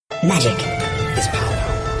Magic is power.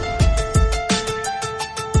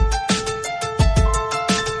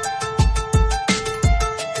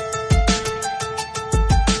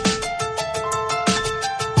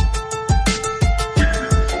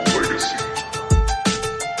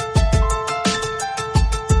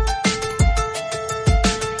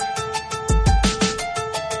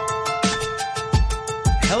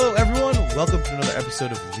 Hello, everyone. Welcome to another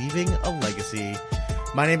episode of Leaving a Legacy.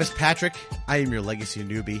 My name is Patrick. I am your legacy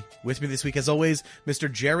newbie. With me this week, as always,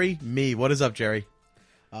 Mr. Jerry Me. What is up, Jerry?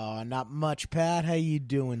 Not much, Pat. How you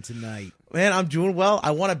doing tonight? Man, I'm doing well.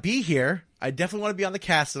 I want to be here. I definitely want to be on the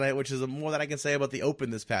cast tonight, which is more than I can say about the Open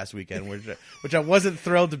this past weekend, which I wasn't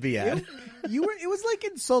thrilled to be at. You were. It was like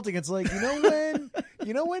insulting. It's like when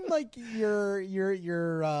like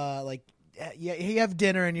you're like. Yeah, you have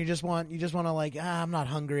dinner and you just want to like I'm not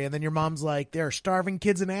hungry, and then your mom's like, there are starving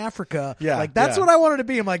kids in Africa. Yeah, like that's what I wanted to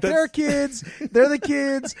be. I'm like, there are kids, they're the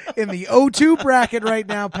kids in the O2 bracket right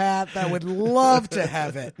now, Pat, that would love to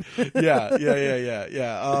have it. Yeah.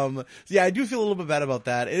 Yeah, I do feel a little bit bad about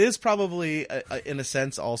that. It is probably, in a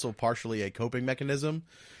sense, also partially a coping mechanism,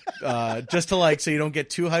 just to like so you don't get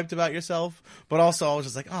too hyped about yourself. But also, I was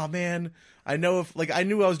just like, oh man. I know if like I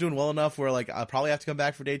knew I was doing well enough where like I'll probably have to come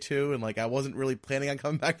back for day 2, and like I wasn't really planning on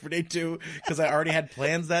coming back for day 2 because I already had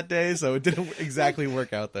plans that day, so it didn't exactly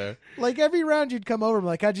work out there. Like every round you'd come over and be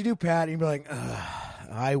like, how'd you do, Pat? And you'd be like,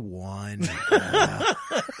 I won.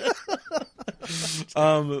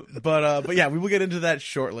 But yeah, we will get into that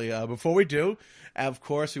shortly. Before we do, of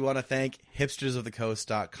course, we want to thank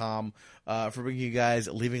hipstersofthecoast.com for bringing you guys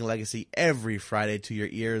Leaving a Legacy every Friday to your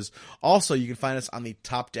ears. Also, you can find us on the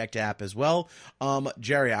Top Decked app as well.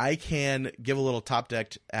 Jerry, I can give a little Top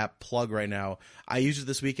Decked app plug right now. I used it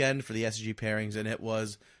this weekend for the SG pairings, and it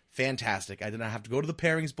was fantastic. I did not have to go to the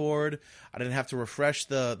pairings board. I didn't have to refresh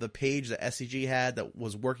the page that SCG had that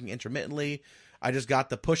was working intermittently. I just got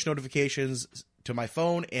the push notifications to my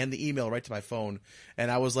phone and the email right to my phone, and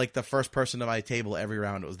I was like the first person to my table every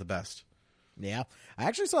round. It was the best. Yeah, I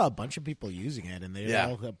actually saw a bunch of people using it, and they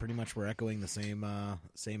all pretty much were echoing the same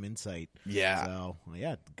insight. Yeah. So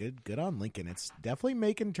yeah, good on Lincoln. It's definitely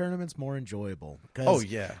making tournaments more enjoyable. Oh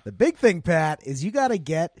yeah. The big thing, Pat, is you got to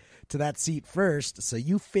get to that seat first, so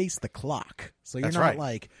you face the clock. So you're not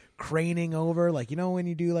like craning over, like when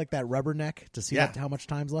you do like that rubberneck to see how much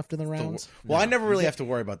time's left in the rounds. I never really have to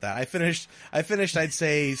worry about that. I finished. I'd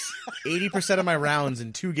say 80% of my rounds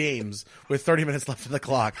in 2 games with 30 minutes left on the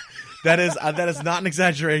clock. That is not an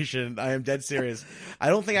exaggeration. I am dead serious.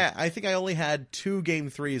 I think I only had 2 game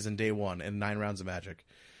 3s in day 1 and 9 rounds of Magic.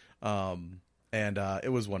 And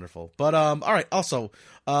it was wonderful. But all right. Also,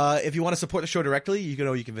 if you want to support the show directly, you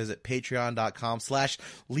can visit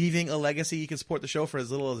patreon.com/leavingalegacy. You can support the show for as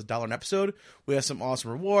little as $1 an episode. We have some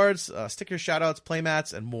awesome rewards, stickers, shoutouts,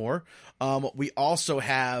 playmats, and more. We also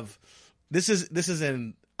have this is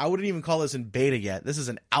in, I wouldn't even call this in beta yet. This is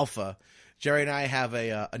an alpha. Jerry and I have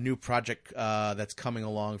a new project that's coming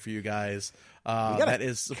along for you guys. That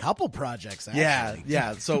is a couple projects. Actually.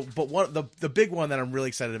 Yeah. So, but the big one that I'm really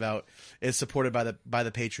excited about is supported by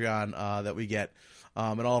the Patreon that we get,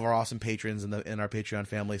 and all of our awesome patrons in our Patreon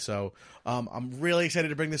family. So, I'm really excited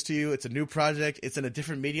to bring this to you. It's a new project. It's in a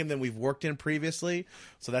different medium than we've worked in previously.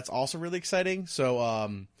 So that's also really exciting. So, I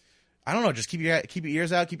don't know. Just keep your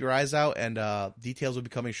ears out, keep your eyes out, and details will be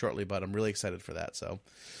coming shortly. But I'm really excited for that. So.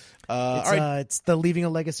 All right. It's the Leaving a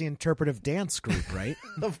Legacy interpretive dance group, right?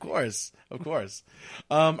 Of course.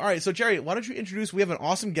 All right, so Jerry, why don't you introduce? We have an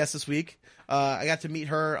awesome guest this week. I got to meet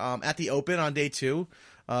her at the Open on day 2.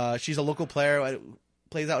 She's a local player,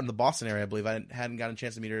 plays out in the Boston area, I believe. I hadn't gotten a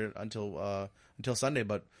chance to meet her until Sunday.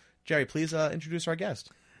 But Jerry, please introduce our guest.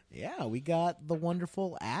 Yeah, we got the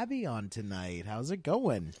wonderful Abby on tonight. How's it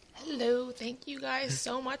going? Hello, thank you guys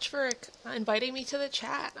so much for inviting me to the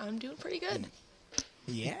chat. I'm doing pretty good.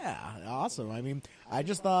 Yeah, awesome. I mean, I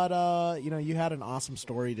just thought, you had an awesome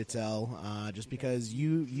story to tell, just because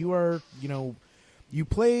you are, you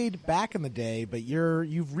played back in the day, but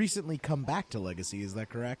you've recently come back to Legacy. Is that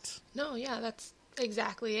correct? No, yeah, that's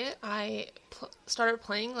exactly it. I started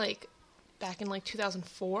playing like back in like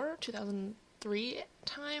 2004, 2003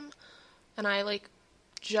 time, and I like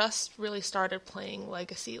just really started playing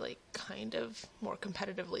Legacy like kind of more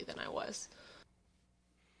competitively than I was.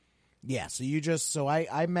 Yeah, so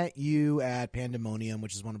I met you at Pandemonium,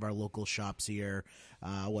 which is one of our local shops here.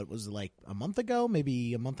 What was it, like a month ago,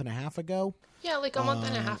 maybe a month and a half ago? Yeah, like a month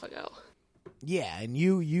and a half ago. Yeah, and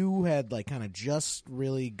you had like kind of just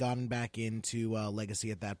really gotten back into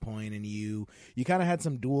Legacy at that point, and you kind of had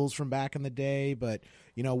some duels from back in the day. But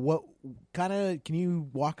what kind of can you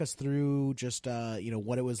walk us through just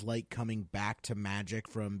what it was like coming back to Magic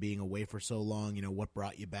from being away for so long? What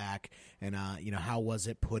brought you back, and how was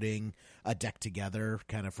it putting a deck together,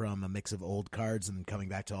 kind of from a mix of old cards and coming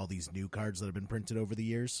back to all these new cards that have been printed over the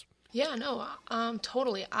years? Yeah, no,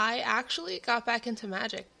 totally. I actually got back into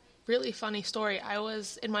Magic. Really funny story. I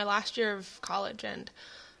was in my last year of college, and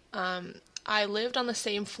I lived on the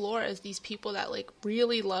same floor as these people that like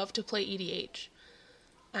really love to play EDH,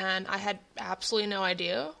 and I had absolutely no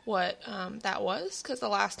idea what that was, because the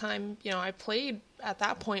last time I played at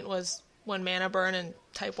that point was when Mana Burn and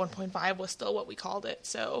Type 1.5 was still what we called it.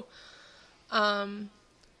 So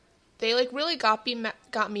they like really got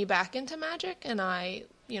me back into Magic, and I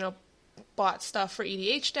bought stuff for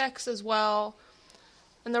EDH decks as well.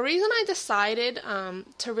 And the reason I decided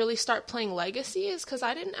to really start playing Legacy is because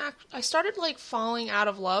I started like falling out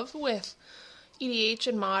of love with EDH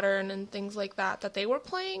and Modern and things like that they were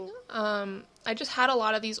playing. I just had a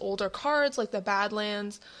lot of these older cards like the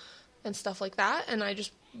Badlands and stuff like that, and I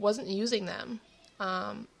just wasn't using them.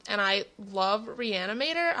 And I love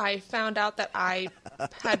Reanimator. I found out that I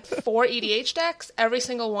had 4 EDH decks. Every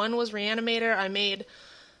single one was Reanimator. I made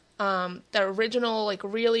the original like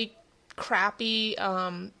really crappy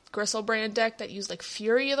Gristlebrand deck that used like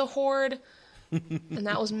Fury of the Horde, and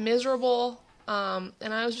that was miserable. And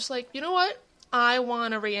I was just like, you know what? I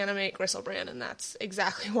want to reanimate Gristlebrand, and that's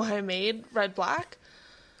exactly why I made Red Black.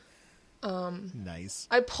 Nice.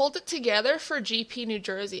 I pulled it together for GP New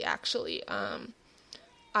Jersey, actually.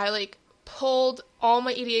 I like pulled all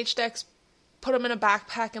my EDH decks, put them in a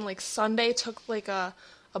backpack, and like Sunday took like a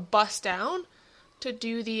bus down to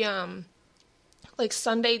do the like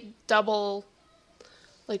Sunday double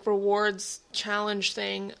like rewards challenge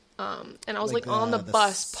thing, and I was like on the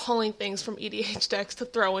bus pulling things from EDH decks to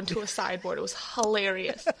throw into a sideboard. It was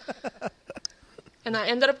hilarious. And I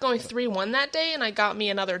ended up going 3-1 that day, and I got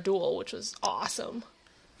me another duel, which was awesome.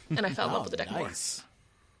 And I fell in love with the deck more.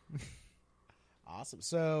 Awesome.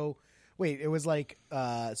 So wait, it was like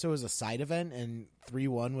so it was a side event, and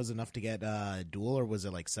 3-1 was enough to get a duel, or was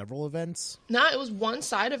it like several events? No, it was one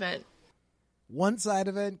side event. One side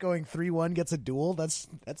event going 3-1 gets a duel. That's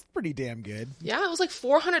pretty damn good. Yeah, it was like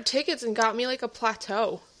 400 tickets and got me like a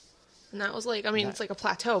plateau. And that was like, I mean, it's like a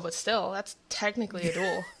plateau, but still, that's technically a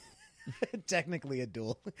duel. Technically a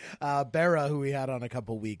duel. Bera, who we had on a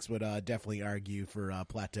couple weeks, would definitely argue for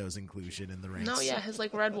Plateau's inclusion in the ranks. No, yeah, his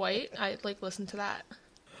like red-white. I like listen to that.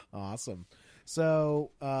 Awesome.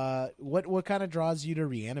 So, what kind of draws you to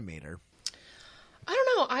Reanimator? I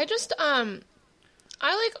don't know. I just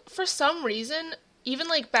I like, for some reason, even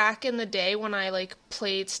like back in the day when I like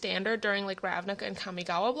played Standard during like Ravnica and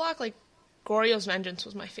Kamigawa block, like Goryo's Vengeance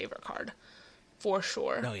was my favorite card, for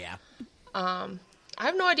sure. Oh yeah. I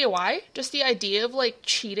have no idea why. Just the idea of like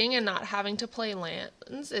cheating and not having to play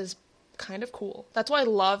lands is kind of cool. That's why I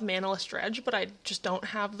love Manaless Dredge, but I just don't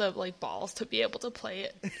have the like balls to be able to play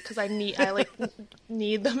it because I need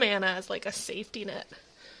the mana as like a safety net.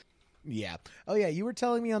 Yeah. Oh yeah, you were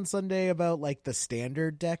telling me on Sunday about like the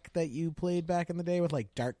Standard deck that you played back in the day with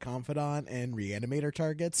like Dark Confidant and Reanimator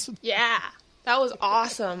targets. Yeah. That was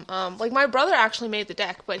awesome. Like my brother actually made the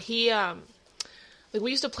deck, but he like we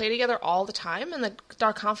used to play together all the time, and the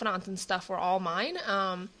Dark Confidants and stuff were all mine.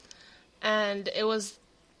 And it was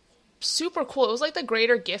super cool. It was like the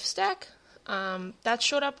Greater Gifts deck. That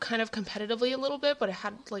showed up kind of competitively a little bit, but it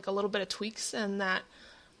had like a little bit of tweaks, and that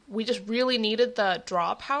we just really needed the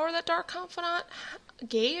draw power that Dark Confidant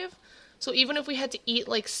gave. So even if we had to eat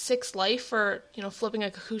like 6 life for, flipping a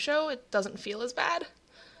Kakusho, it doesn't feel as bad.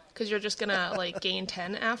 Because you're just going to like gain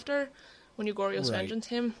 10 after when you Goryo's Vengeance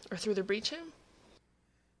him or through the Breach him.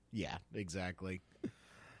 Yeah, exactly.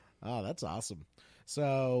 Oh, that's awesome.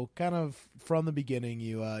 So kind of from the beginning,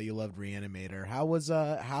 you loved Reanimator.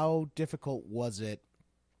 How difficult was it,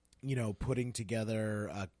 putting together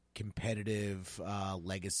a competitive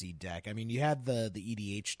legacy deck? I mean, you had the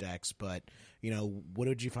EDH decks, but what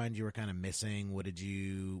did you find you were kind of missing? What did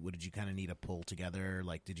you kind of need to pull together?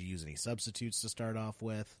 Like, did you use any substitutes to start off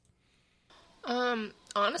with?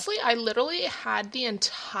 Honestly, I literally had the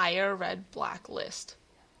entire red-black list.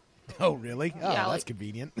 Oh, really? Oh, yeah, that's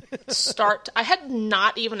convenient. I had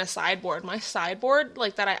not even a sideboard. My sideboard,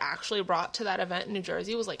 like, that I actually brought to that event in New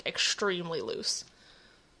Jersey was, like, extremely loose.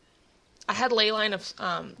 I had Leyline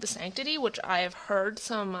of the Sanctity, which I have heard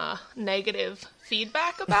some negative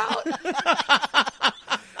feedback about.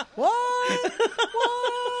 What?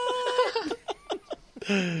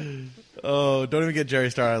 Oh, don't even get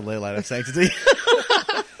Jerry started on Leyline of Sanctity.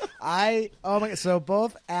 So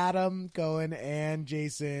both Adam Cohen and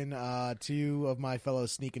Jason, two of my fellow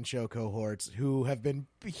Sneak and Show cohorts who have been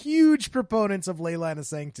huge proponents of Leyline of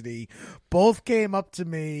Sanctity, both came up to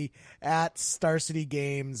me at Star City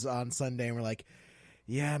Games on Sunday and were like,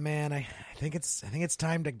 "Yeah, man, I think it's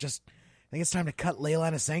time to cut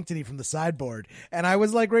Leyline of Sanctity from the sideboard." And I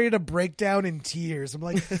was like ready to break down in tears. I'm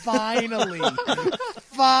like, finally.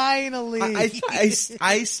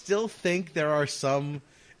 I still think there are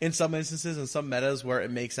in some instances, in some metas, where it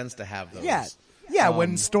makes sense to have those. Yeah,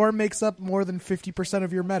 when Storm makes up more than 50%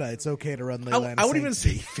 of your meta, it's okay to run Leyline. I wouldn't even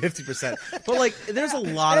say 50%, but like, there's a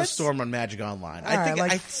lot of Storm on Magic Online. I think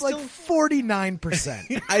like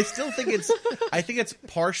 49%. I still think it's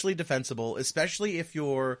partially defensible, especially if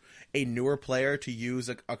you're a newer player to use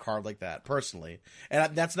a card like that. Personally,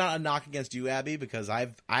 and that's not a knock against you, Abby, because I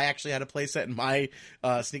actually had a playset in my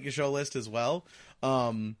Sneak and Show list as well.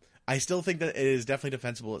 I still think that it is definitely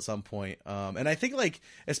defensible at some point. And I think, like,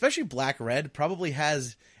 especially Black-Red probably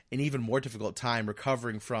has an even more difficult time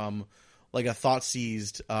recovering from, like, a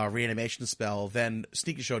Thought-Seized reanimation spell than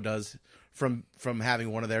Sneak and Show does from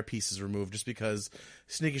having one of their pieces removed, just because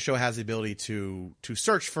Sneak and Show has the ability to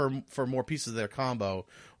search for more pieces of their combo,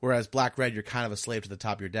 whereas Black-Red, you're kind of a slave to the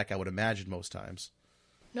top of your deck, I would imagine, most times.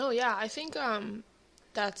 No, yeah, I think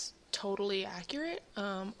that's totally accurate.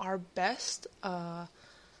 Our best...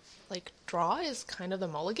 draw is kind of the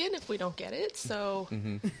mulligan if we don't get it. So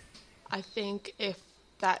I think if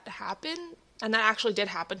that happened, and that actually did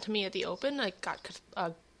happen to me at the Open, I got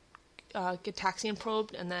Gitaxian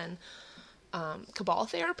probed and then Cabal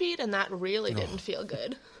therapied, and that really didn't feel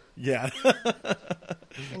good. Yeah.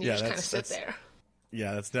 And you just kind of sit there.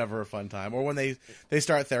 Yeah, that's never a fun time. Or when they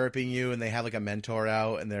start therapying you and they have like a mentor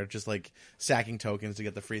out and they're just like sacking tokens to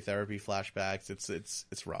get the free therapy flashbacks.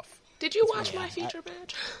 It's rough. Did you watch my feature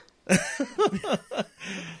match?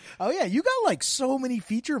 Oh yeah, you got like so many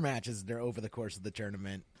feature matches there over the course of the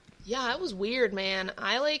tournament. Yeah, it was weird, man.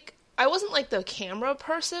 I wasn't like the camera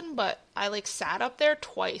person, but I like sat up there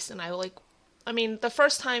twice, and the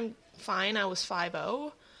first time fine, I was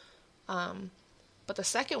 5-0. But the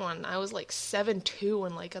second one, I was like 7-2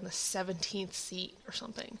 and like on the 17th seat or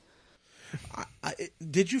something.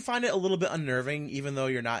 Did you find it a little bit unnerving, even though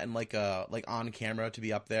you're not in like on camera, to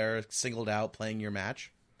be up there singled out playing your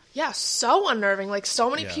match? Yeah, so unnerving. Like, so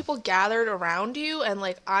many people gathered around you, and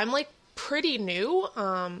like I'm like pretty new,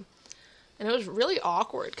 and it was really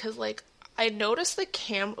awkward because like I noticed the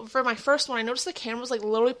for my first one, I noticed the camera was like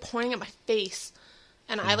literally pointing at my face,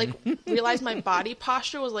 and I like realized my body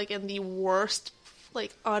posture was like in the worst,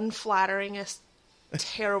 like unflatteringest,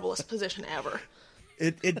 terriblest position ever.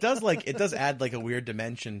 It does add like a weird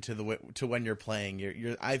dimension to when you're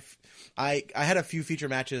playing. I had a few feature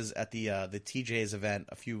matches at the TJ's event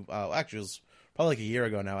actually it was probably like a year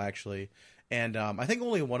ago now actually, and I think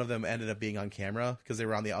only one of them ended up being on camera because they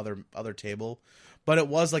were on the other table, but it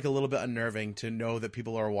was like a little bit unnerving to know that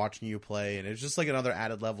people are watching you play, and it's just like another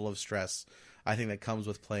added level of stress I think that comes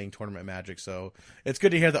with playing tournament Magic. So it's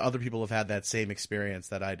good to hear that other people have had that same experience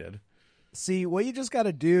that I did. See, what you just got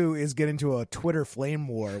to do is get into a Twitter flame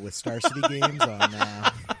war with Star City Games on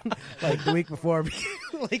like the week before.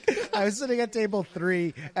 Like, I was sitting at table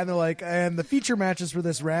 3, and they're like, and the feature matches for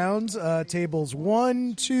this round, tables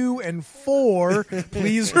 1, 2, and 4,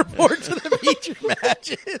 please report to the feature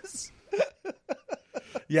matches.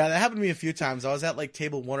 Yeah, that happened to me a few times. I was at like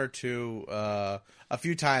table 1 or 2 a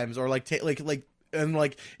few times, or and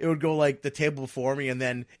like it would go like the table before me and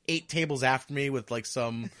then 8 tables after me with like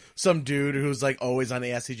some dude who's like always on the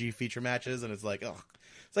SCG feature matches, and it's like, oh,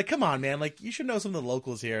 it's like, come on, man, like you should know some of the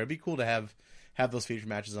locals here. It'd be cool to have those feature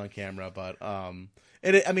matches on camera, but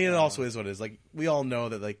it also is what it is. Like, we all know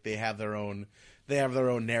that like they have their own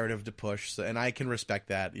narrative to push, so, and I can respect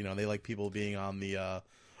that. You know, they like people being on the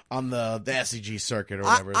SCG circuit or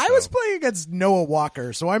whatever. I was playing against Noah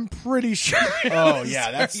Walker, so I'm pretty sure. Oh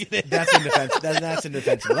yeah, that's indefensible. That's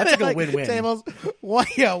indefensible. That's like a win-win. Tables, 1,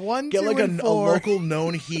 get 2, like and a 4. local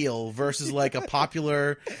known heel versus like a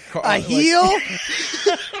popular heel.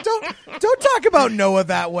 Don't talk about Noah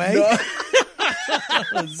that way. No.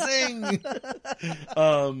 Zing.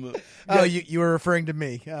 You were referring to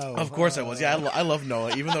me. Oh, of course I was. Yeah, I love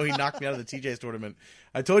Noah, even though he knocked me out of the TJ's tournament.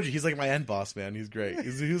 I told you, he's like my end boss, man. He's great.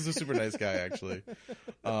 He's a super nice guy, actually.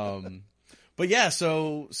 But yeah,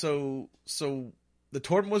 so the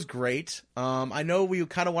tournament was great. I know we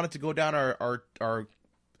kind of wanted to go down our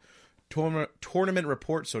tournament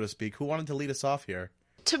report, so to speak. Who wanted to lead us off here?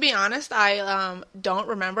 To be honest, I don't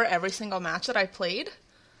remember every single match that I played.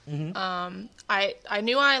 Mm-hmm. I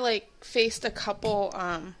knew I like faced a couple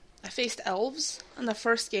I faced elves in the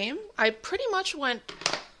first game. I pretty much went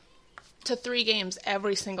to 3 games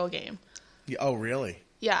every single game. Oh, really?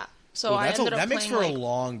 Yeah. So I ended up that makes playing for a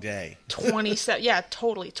long day. 27. Yeah,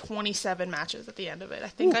 totally 27 matches at the end of it. I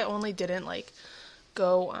think I only didn't like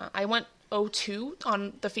go. I went 0-2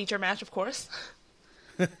 on the feature match, of course.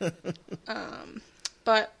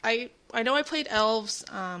 But I know I played elves,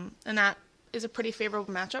 and that is a pretty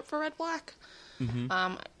favorable matchup for red black.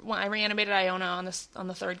 Mm-hmm. When I reanimated Iona on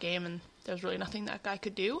the third game, and there was really nothing that guy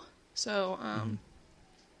could do. So,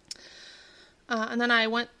 and then I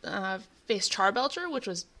went faced Charbelcher, which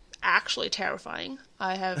was actually terrifying.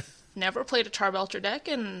 I have never played a Charbelcher deck,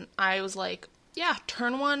 and I was like, yeah,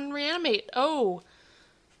 turn 1 reanimate. Oh,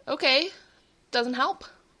 okay, doesn't help.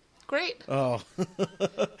 Great. Oh,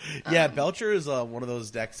 yeah. Belcher is one of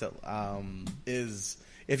those decks that is,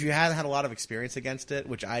 if you haven't had a lot of experience against it,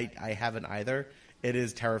 which I haven't either, it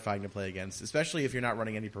is terrifying to play against, especially if you're not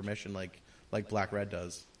running any permission like Black Red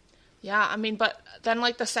does. Yeah, I mean, but then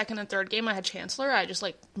like the second and third game I had Chancellor, I just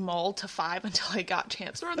like mauled to 5 until I got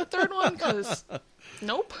Chancellor in the third one, because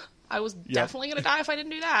nope, I was definitely going to die if I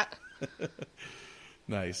didn't do that.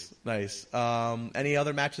 Nice. Any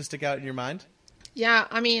other matches stick out in your mind? Yeah,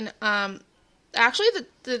 I mean, actually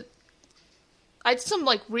I did some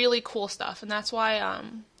like really cool stuff, and that's why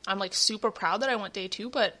I'm like super proud that I went day 2,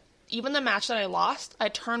 but even the match that I lost, I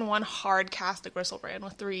turned 1 hard cast the Gristlebrand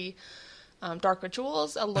with 3 Dark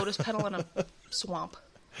Rituals, a Lotus Petal, and a Swamp.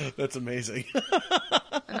 That's amazing.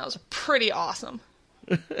 And that was pretty awesome.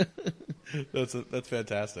 That's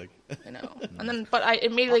fantastic. I know. And then, but I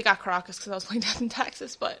immediately got Caracas because I was playing Death and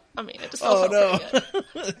Taxes, but I mean, it just still felt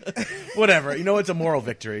pretty good. Whatever. You know, it's a moral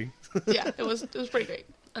victory. Yeah, it was pretty great.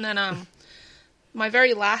 And then my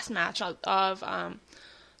very last match of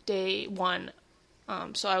day 1,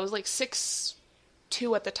 so I was like 6-2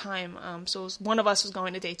 at the time, so it was, one of us was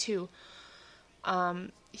going to day 2. I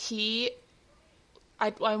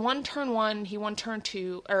won turn 1, he won turn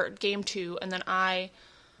 2, or game 2, and then I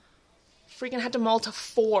freaking had to mull to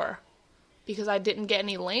 4 because I didn't get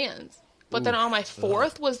any lands. But then on my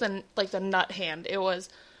 4th was the nut hand. It was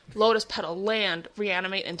Lotus Petal, land,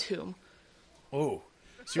 reanimate, and tomb. Oh,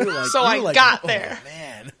 so you were like, so I got there.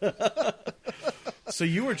 Man. So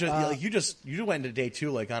you were just you went into day 2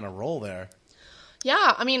 like on a roll there.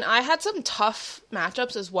 Yeah, I mean, I had some tough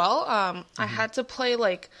matchups as well. I had to play,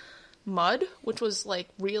 like, Mud, which was, like,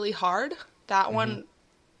 really hard. That one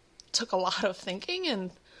took a lot of thinking,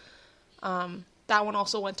 and that one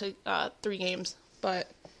also went to 3 games. But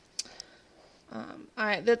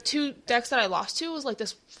the 2 decks that I lost to was, like,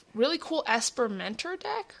 this really cool Esper Mentor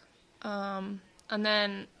deck, and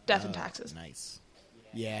then Death and Taxes. Nice.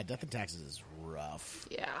 Yeah, Death and Taxes is rough.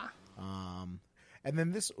 Yeah. And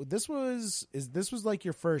then this was like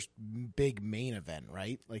your first big main event,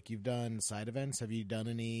 right? Like, you've done side events. Have you done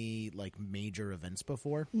any like major events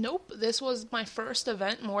before? Nope. This was my first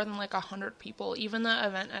event, more than like 100 people. Even the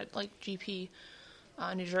event at like GP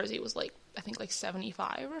New Jersey was like, I think like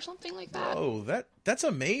 75 or something like that. Oh, that's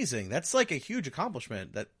amazing. That's like a huge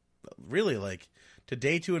accomplishment. That really, like, to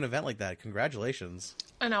day 2 an event like that. Congratulations.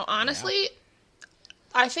 I know. Honestly,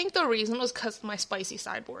 I think the reason was because of my spicy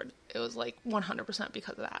sideboard. It was like 100%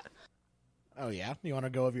 because of that. Oh, yeah? You want to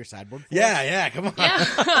go over your sideboard? Yeah, come on.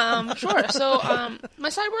 Yeah, sure. So my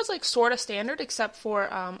sideboard's like sort of standard, except for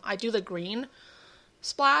I do the green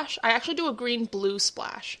splash. I actually do a green-blue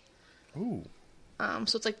splash. Ooh.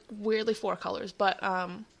 So it's like weirdly 4 colors. But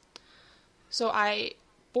so I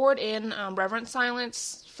board in Reverent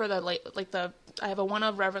Silence for I have a 1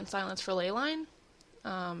 of Reverent Silence for Leyline.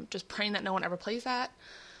 Just praying that no one ever plays that.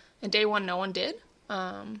 And day 1, no one did.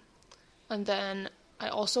 And then I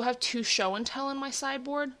also have 2 Show and Tell in my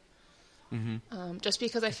sideboard. Just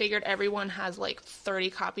because I figured everyone has like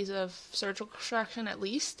 30 copies of Surgical Extraction at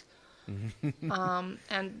least.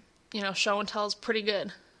 And, you know, Show and Tell is pretty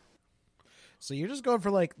good. So you're just going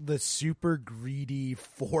for like the super greedy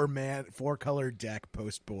 4-color deck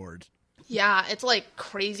post board. Yeah, it's like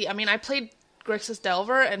crazy. I mean, I played Grixis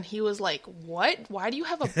Delver, and he was like, what? Why do you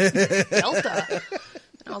have a Delta?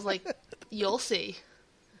 And I was like, you'll see.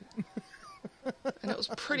 And it was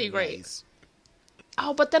pretty great. Nice.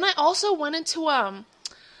 Oh, but then I also went into,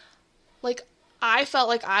 like, I felt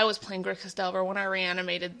like I was playing Grixis Delver when I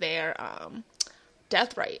reanimated their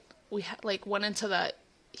Deathrite. We went into the,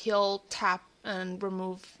 he'll tap and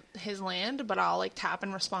remove his land, but I'll, like, tap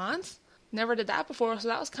in response. Never did that before, so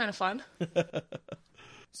that was kind of fun.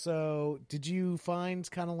 So, did you find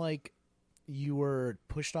kind of like you were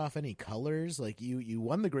pushed off any colors? Like, you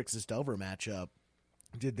won the Grixis Delver matchup,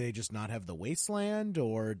 Did they just not have the wasteland,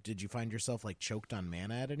 or did you find yourself like choked on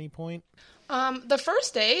mana at any point? The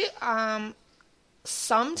first day,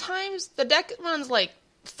 sometimes the deck runs like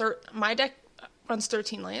my deck runs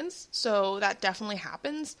 13 lands, so that definitely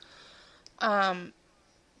happens.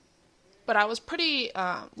 But I was pretty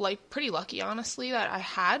lucky, honestly, that I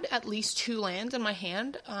had at least 2 lands in my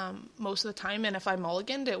hand most of the time, and if I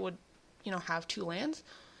mulliganed, it would, have 2 lands.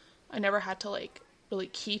 I never had to like really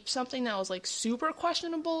keep something that was like super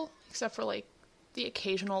questionable, except for like the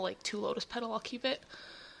occasional like 2 Lotus Petal. I'll keep it.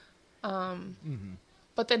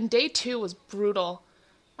 But then day 2 was brutal.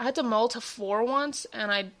 I had to mull to 4 once,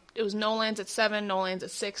 and it was no lands at 7, no lands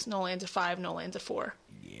at 6, no lands at 5, no lands at 4.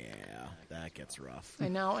 Yeah, that gets rough. I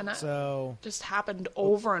know, and so that just happened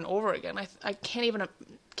over and over again. I can't even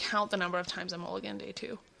count the number of times I mulliganed day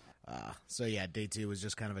 2. So yeah, day 2 was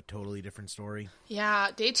just kind of a totally different story. Yeah,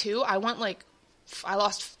 day 2, I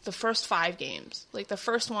lost the first 5 games. Like, the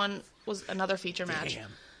first one was another feature match,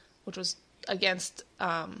 which was against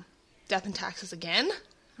Death and Taxes again.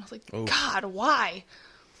 I was like, God, why?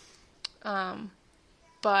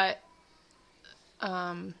 But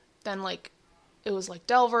then, like, it was like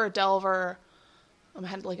Delver. I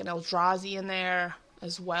had like an Eldrazi in there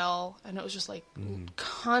as well, and it was just like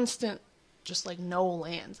constant, just like no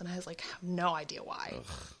lands, and I was like, have no idea why.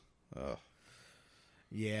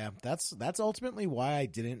 Yeah, that's ultimately why I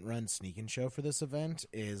didn't run Sneak and Show for this event,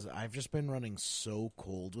 is I've just been running so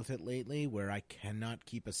cold with it lately where I cannot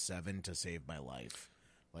keep a 7 to save my life.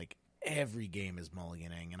 Like, every game is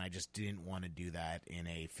mulliganing, and I just didn't want to do that in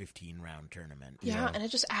a 15-round tournament. Yeah, and it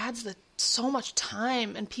just adds so much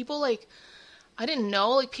time, and people, like, I didn't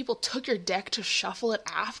know, like, people took your deck to shuffle it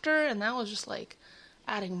after, and that was just, like,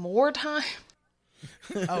 adding more time.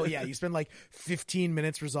 Oh, yeah, you spend, like, 15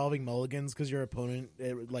 minutes resolving mulligans because your opponent,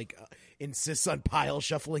 insists on pile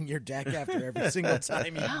shuffling your deck after every single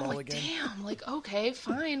time you mulligan. Like, damn, like, okay,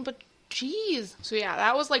 fine, but geez. So, yeah,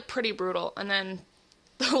 that was, like, pretty brutal, and then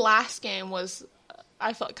the last game was,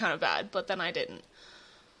 I felt kind of bad, but then I didn't.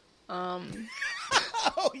 Oh,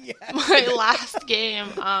 yeah. My last game,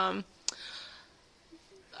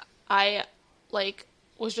 I, like,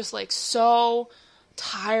 was just, like, so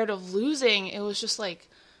tired of losing. It was just, like,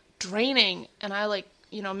 draining, and I, like,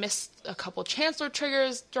 missed a couple Chancellor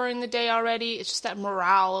triggers during the day already. It's just that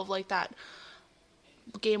morale of, like, that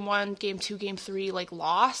game 1, game 2, game 3, like,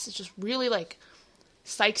 loss. It just really, like,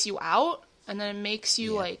 psychs you out. And then it makes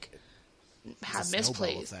you, like, have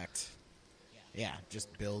misplays. Effect. Yeah,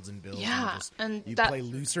 just builds and builds. Yeah, and you play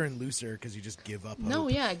looser and looser because you just give up hope. No,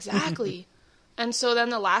 yeah, exactly. And so then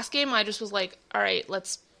the last game, I just was like, all right,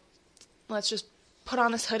 let's just put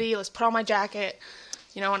on this hoodie, let's put on my jacket,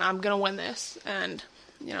 and I'm going to win this. And,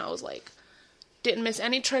 I was like, didn't miss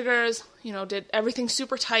any triggers, did everything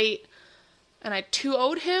super tight. And I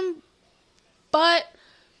 2-0'd him, but,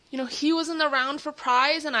 he was in the round for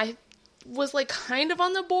prize, and I was like kind of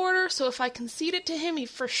on the border, so if I conceded to him, he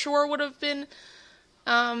for sure would have been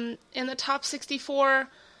in the top 64,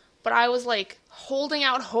 but I was like holding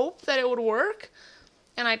out hope that it would work,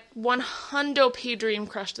 and I 100p dream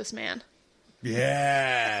crushed this man.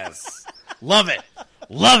 Yes. Love it.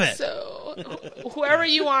 So whoever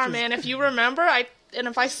you are, man, if you remember, and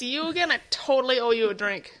if I see you again, I totally owe you a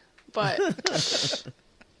drink, but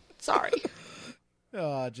sorry.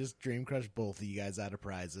 Just dream crush both of you guys out of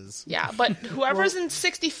prizes. Yeah, but whoever's in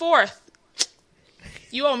 64th,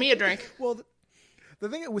 you owe me a drink. Well, the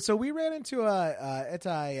thing, so we ran into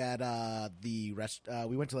Etai at the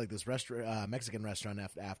we went to like this Mexican restaurant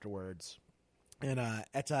afterwards, and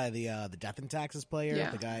Etai, the Death and Taxes player,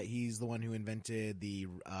 the guy, he's the one who invented the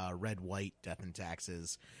red-white Death and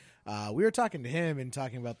Taxes. We were talking to him and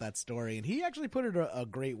talking about that story, and he actually put it a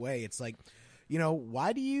great way. It's like,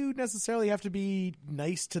 why do you necessarily have to be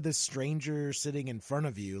nice to this stranger sitting in front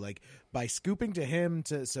of you? Like, by scooping to him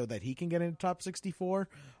so that he can get into top 64,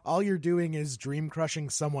 all you're doing is dream crushing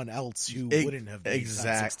someone else who wouldn't have been top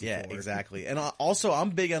 64. Yeah, exactly. And also,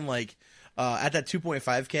 I'm big on, like, at that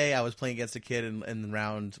 2.5K, I was playing against a kid in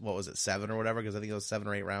round, 7 or whatever, because I think it was 7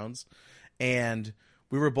 or 8 rounds. And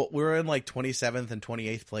we were in, like, 27th and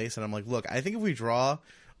 28th place, and I'm like, look, I think if we draw,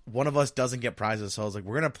 one of us doesn't get prizes, so I was like,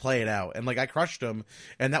 we're gonna play it out. And like, I crushed him,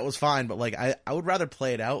 and that was fine, but like, I would rather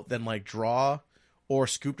play it out than like draw or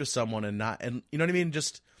scoop to someone and not, and you know what I mean,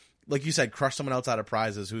 just like you said, crush someone else out of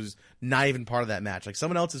prizes who's not even part of that match. Like,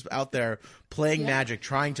 someone else is out there playing Magic,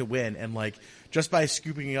 trying to win, and like, just by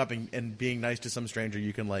scooping up and being nice to some stranger,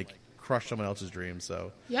 you can like crush someone else's dreams.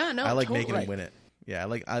 So yeah, no, I like totally. making them win it. Yeah,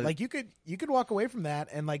 like you could walk away from that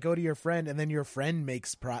and like go to your friend, and then your friend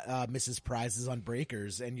misses prizes on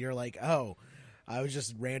breakers, and you're like, oh, I was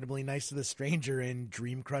just randomly nice to the stranger and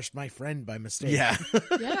dream crushed my friend by mistake. Yeah.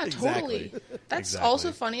 Yeah, totally. That's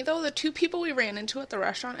also funny, though. The two people we ran into at the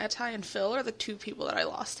restaurant, Etai and Phil, are the two people that I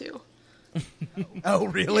lost to. Oh,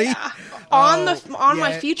 really? Yeah. On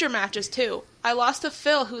my feature matches, too. I lost to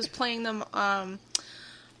Phil, who's playing them,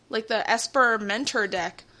 like the Esper Mentor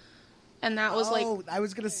deck. And that was I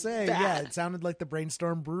was going to say, bad. yeah, it sounded like the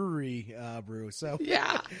Brainstorm Brewery brew. So,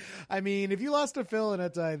 yeah. I mean, if you lost to Phil and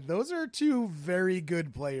Etai, those are two very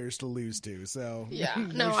good players to lose to. So, yeah.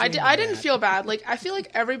 No, I didn't feel bad. Like, I feel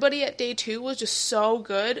like everybody at day 2 was just so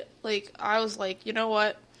good. Like, I was like, you know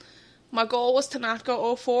what? My goal was to not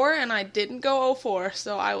go 0-4, and I didn't go 0-4.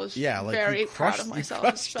 So I was very proud of myself,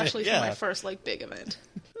 especially for my first, like, big event.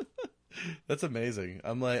 That's amazing.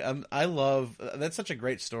 I love, that's such a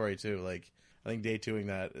great story too. Like, I think day 2ing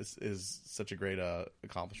that is such a great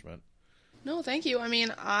accomplishment. No, thank you. I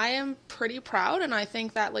mean, I am pretty proud, and I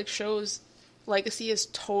think that like shows Legacy is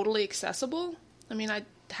totally accessible. I mean, I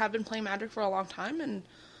have been playing Magic for a long time, and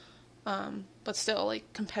but still,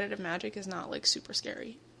 like, competitive Magic is not like super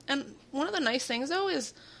scary. And one of the nice things though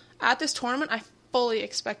is at this tournament, I fully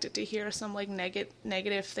expected to hear some like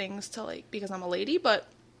negative things to like because I'm a lady, but.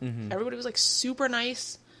 Mm-hmm. Everybody was, like, super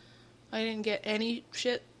nice. I didn't get any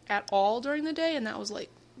shit at all during the day, and that was, like,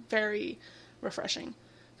 very refreshing.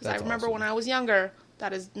 Because I remember when I was younger,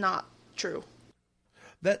 that is not true.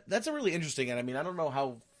 That's a really interesting, and I mean, I don't know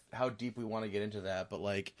how deep we want to get into that, but,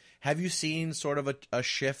 like, have you seen sort of a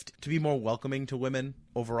shift to be more welcoming to women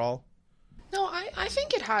overall? No, I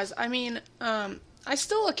think it has. I mean, I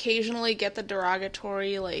still occasionally get the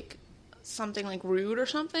derogatory, like, something, like, rude or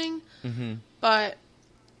something, but...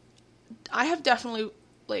 I have definitely,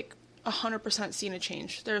 like, 100% seen a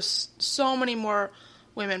change. There's so many more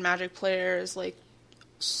women Magic players, like,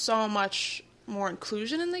 so much more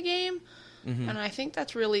inclusion in the game, and I think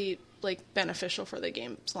that's really, like, beneficial for the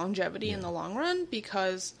game's longevity in the long run,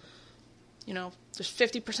 because, you know, there's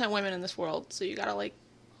 50% women in this world, so you gotta, like,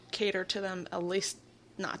 cater to them, at least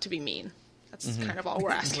not to be mean. That's kind of all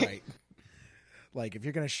we're asking. Right. Like, if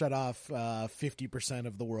you're going to shut off 50%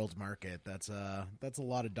 of the world's market, that's a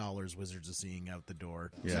lot of dollars Wizards are seeing out the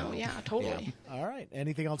door. Yeah. So, yeah, totally. Yeah. All right.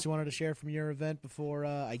 Anything else you wanted to share from your event before?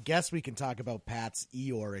 I guess we can talk about Pat's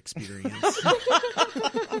Eeyore experience.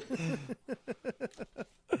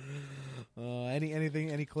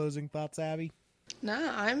 Any closing thoughts, Abby?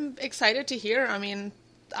 Nah, I'm excited to hear. I mean,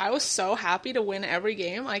 I was so happy to win every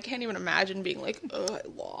game. I can't even imagine being like,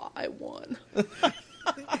 I won.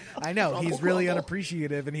 I know, he's really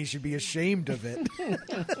unappreciative, and he should be ashamed of it.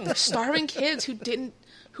 There's starving kids who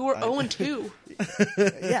were 0-2.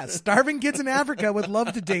 Yeah, starving kids in Africa would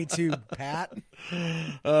love to day 2, Pat.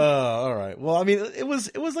 All right. Well, I mean, it was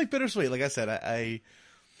like bittersweet. Like I said,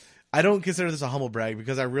 I don't consider this a humble brag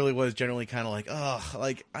because I really was generally kind of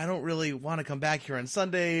like, I don't really want to come back here on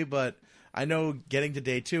Sunday, but I know getting to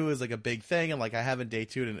day 2 is like a big thing, and like I haven't day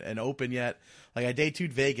 2'd an open yet. Like I day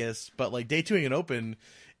 2'd Vegas, but like day 2ing an open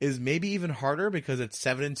is maybe even harder because it's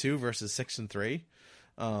 7-2 versus 6-3.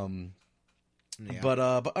 Yeah. But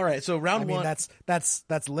all right, so round one.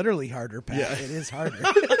 That's literally harder, Pat. Yeah. It is harder.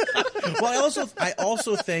 Well, I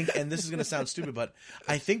also think, and this is going to sound stupid, but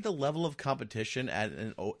I think the level of competition at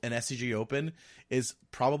an SCG Open is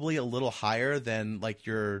probably a little higher than like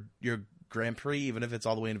your Grand Prix, even if it's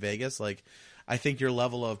all the way in Vegas. Like, I think your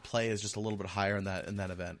level of play is just a little bit higher in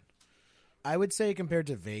that event. I would say compared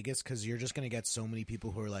to Vegas, because you're just going to get so many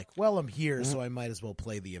people who are like, well, I'm here, so I might as well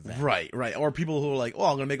play the event. Right. Or people who are like, oh,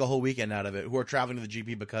 I'm going to make a whole weekend out of it, who are traveling to the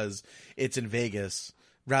GP because it's in Vegas,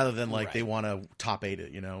 rather than like they want to top 8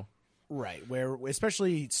 it, you know? Right, where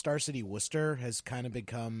especially Star City Worcester has kind of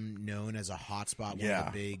become known as a hotspot, one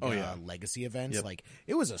of the big legacy events. Yep. Like,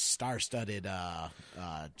 it was a star-studded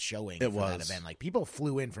showing for that event. Like, people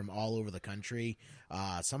flew in from all over the country.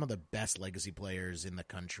 Some of the best legacy players in the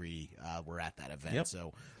country were at that event. Yep.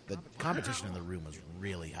 So the competition in the room was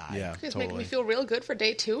really high. Yeah, it's making me feel real good for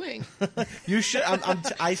day 2ing. You should.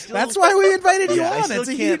 I still. That's why we invited you on. It's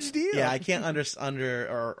a huge deal. Yeah, I can't under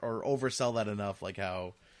or oversell that enough. Like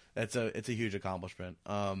how. It's a huge accomplishment.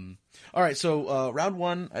 All right, so round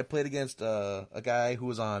 1, I played against a guy who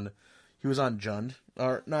was on Jund,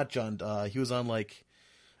 or not Jund. He was on like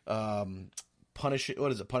punishing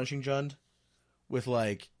Jund with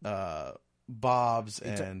like Bobs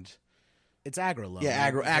and. It's Agrolome. Yeah,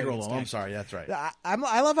 Agrolome. I'm sorry, that's right.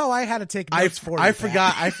 I love how I had to take notes for you. I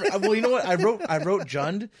forgot. Well, you know what? I wrote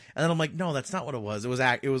Jund, and then I'm like, no, that's not what it was. It was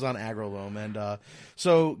on Agrolome, and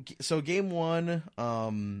so game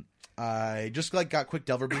 1, I just like got quick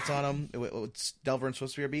Delver beats on him. It's Delver and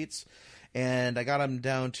Swiftspear beats, and I got him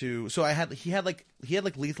down to. So he had like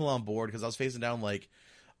lethal on board because I was facing down like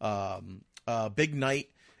Big Knight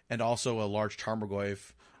and also a large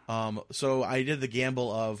Tarmogoyf. So I did the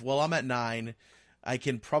gamble of, well, I'm at 9. I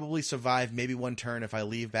can probably survive maybe one turn if I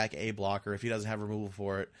leave back a blocker if he doesn't have removal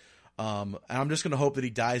for it. And I'm just going to hope that he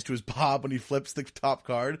dies to his Bob when he flips the top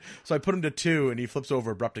card. So I put him to 2, and he flips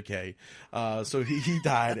over Abrupt Decay. So he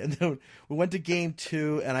died. And then we went to game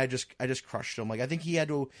 2, and I just crushed him. Like, I think he had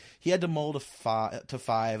to mold to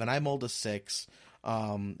 5, and I mold to 6.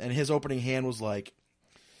 And his opening hand was like,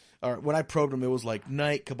 or when I probed him, it was like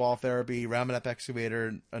Knight, Cabal Therapy, Ramanep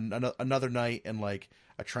Excavator, another Knight, and like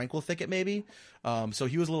a Tranquil Thicket maybe. So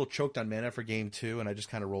he was a little choked on mana for game 2, and I just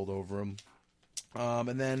kind of rolled over him.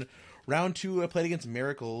 And then round 2, I played against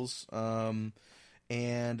Miracles, and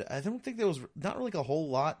I don't think there was not really a whole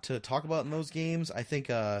lot to talk about in those games. I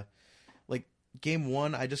think like game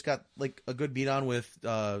 1, I just got like a good beat on with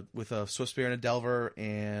a Swift Spear and a Delver,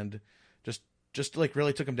 and just like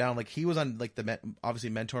really took him down. Like he was on like obviously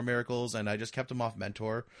Mentor Miracles, and I just kept him off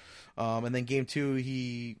Mentor. And then game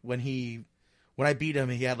 2, when I beat him,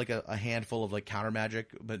 he had like a handful of like counter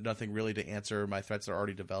magic, but nothing really to answer my threats that are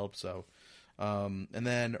already developed. So, and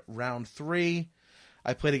then round 3,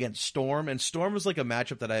 I played against Storm, and Storm was like a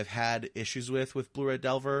matchup that I've had issues with Blue Red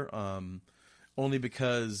Delver, only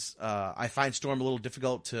because I find Storm a little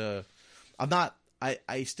difficult to.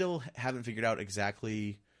 I still haven't figured out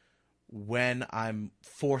exactly when I'm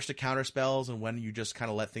forced to counter spells and when you just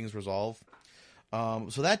kind of let things resolve.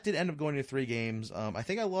 So that did end up going to 3 games. I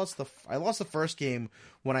think I lost the first game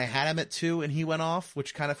when I had him at 2 and he went off,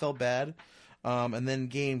 which kind of felt bad. And then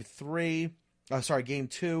game 2,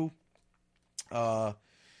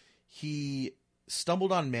 he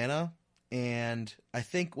stumbled on mana, and I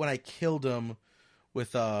think when I killed him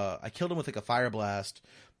with like a Fire Blast,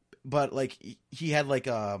 but like he had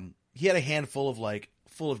a handful of like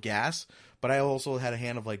full of gas, but I also had a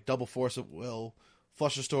hand of like Double Force of Will,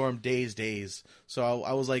 Fluster Storm, Daze. So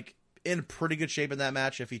I was like in pretty good shape in that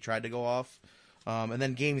match if he tried to go off. And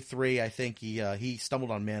then game 3, I think he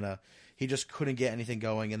stumbled on mana. He just couldn't get anything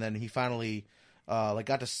going, and then he finally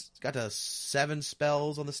got to 7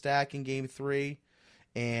 spells on the stack in game 3,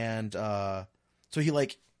 and so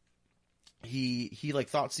he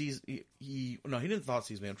thought seize. He didn't thought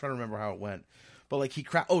seize me. I'm trying to remember how it went. But like he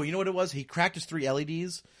cracked. Oh, you know what it was? He cracked his 3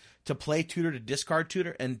 LEDs to play tutor to discard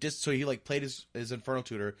tutor, and so he like played his Infernal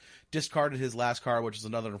Tutor, discarded his last card, which is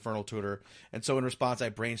another Infernal Tutor, and so in response, I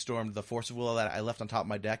brainstormed the Force of Will that I left on top of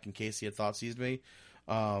my deck in case he had thought seized me,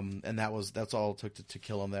 and that's all it took to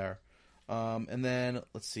kill him there. And then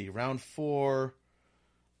let's see, round 4.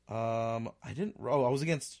 I was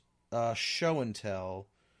against Show and Tell.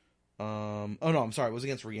 I'm sorry. It was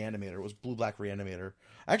against Reanimator. It was Blue-Black Reanimator.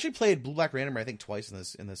 I actually played Blue-Black Reanimator, I think, twice in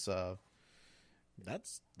this.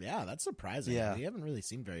 That's surprising. Yeah. We haven't really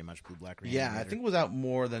seen very much Blue-Black Reanimator. Yeah, I think it was out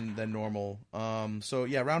more than normal. So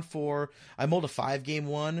yeah, round 4, I mulled a 5 game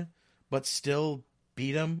 1, but still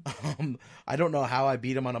beat him. I don't know how I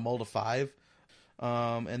beat him on a mull to 5.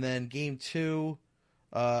 And then game 2,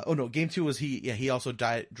 game 2 was he also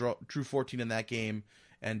died, drew 14 in that game,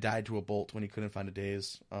 and died to a bolt when he couldn't find a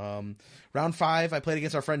Daze. Round 5, I played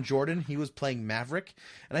against our friend Jordan. He was playing Maverick,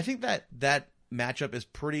 and I think that matchup is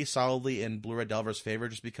pretty solidly in Blue Red Delver's favor,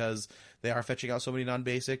 just because they are fetching out so many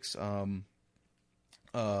non-basics.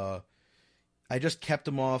 I just kept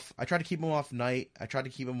him off. I tried to keep him off Knight. I tried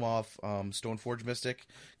to keep him off Stoneforge Mystic,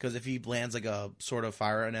 because if he lands like a sort of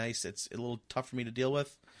Fire and Ice, it's a little tough for me to deal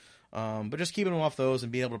with. But just keeping him off those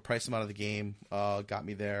and being able to price him out of the game got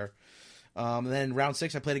me there. And then round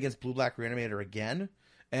 6, I played against Blue-Black Reanimator again.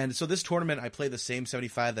 And so this tournament, I played the same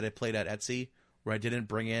 75 that I played at Etsy, where I didn't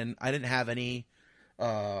have any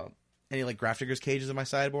like Grafdigger's Cages in my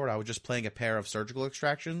sideboard. I was just playing a pair of Surgical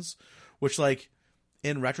Extractions, which, like,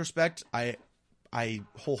 in retrospect, I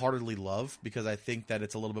wholeheartedly love, because I think that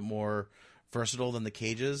it's a little bit more versatile than the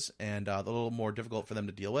Cages, and a little more difficult for them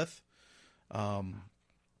to deal with.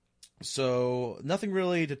 So nothing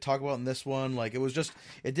really to talk about in this one. Like,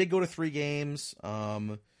 it did go to 3 games.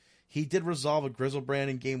 He did resolve a Grizzlebrand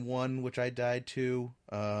in game 1, which I died to.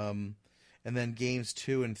 And then games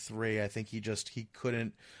 2 and 3, I think he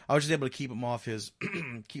couldn't. I was just able to keep him off his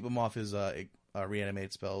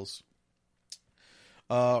reanimate spells.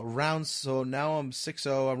 So now I'm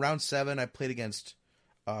 6-0. Round 7, I played against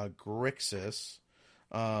Grixis.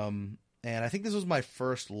 And I think this was my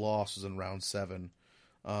first loss, was in round 7.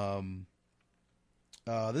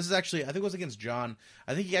 This is actually, I think it was against John.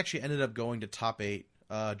 I think he actually ended up going to top 8.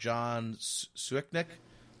 John Sukenik.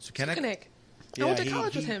 I went to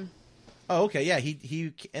college with him. Oh, okay, yeah.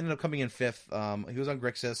 He ended up coming in 5th. He was on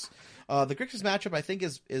Grixis. The Grixis matchup I think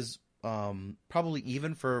is probably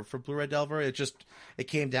even for Blue Red Delver. It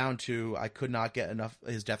came down to I could not get enough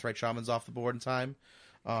his Deathrite Shamans off the board in time,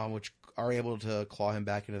 which are able to claw him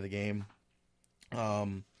back into the game.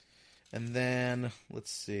 And then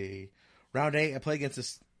let's see, round 8 I played against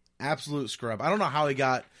this absolute scrub. I don't know how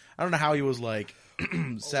he was like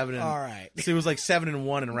 7 and all right. So he was like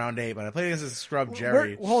 7-1 in round 8, but I played against this scrub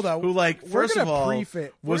Jerry. Hold on, who like first of all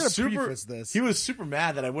was preface this. He was super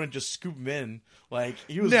mad that I wouldn't just scoop him in. Like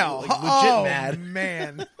he was legit mad.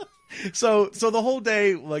 Man. So the whole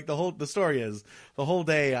day, like the story is the whole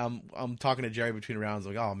day I'm talking to Jerry between rounds.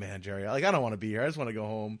 I'm like, oh man, Jerry, like I don't want to be here. I just want to go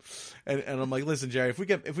home. And I'm like, listen, Jerry, if we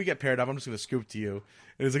get paired up, I'm just gonna scoop to you.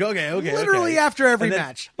 And he's like, okay. Literally after every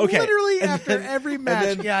match. Okay. Literally after every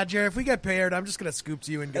match. Yeah, Jerry, if we get paired, I'm just gonna scoop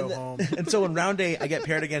to you and go home. And so in round 8, I get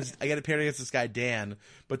paired against this guy Dan.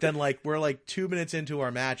 But then like we're like 2 minutes into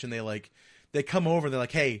our match, and they come over. And they're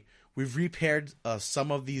like, hey, we've repaired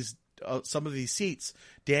some of these seats.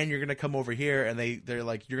 Dan, you're gonna come over here, and they're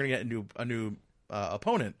like, you're gonna get a new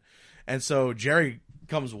opponent. And so Jerry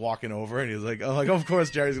comes walking over, and he's like, oh, of course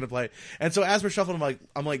Jerry's gonna play. And so as we're shuffling,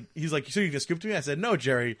 I'm like, he's like, so you can scoop to me? I said, no,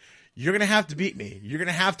 Jerry, you're gonna have to beat me. You're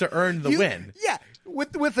gonna have to earn the win. Yeah,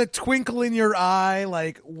 with a twinkle in your eye,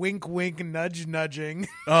 like wink, wink, nudge, nudging.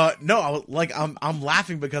 No, I'm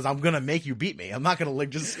laughing because I'm gonna make you beat me. I'm not gonna like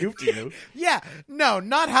just scoop to you. Yeah, no,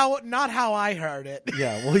 not how I heard it.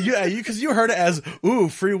 Yeah, well, because you heard it as ooh,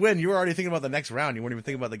 free win. You were already thinking about the next round. You weren't even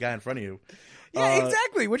thinking about the guy in front of you. Yeah,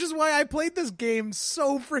 exactly. Which is why I played this game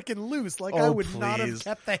so freaking loose. Like I would not have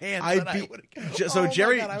kept the hands. I would. So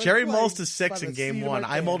Jerry mulls to 6 in game 1.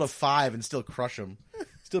 I mulled a 5 and still crush him.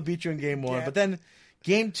 Still beat you in game 1. Yeah. But then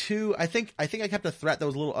game 2, I think I kept a threat that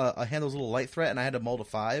was a hand that was a little light threat, and I had to mull to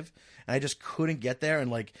 5, and I just couldn't get there. And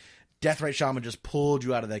like Deathrite Shaman just pulled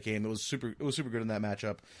you out of that game. It was super good in that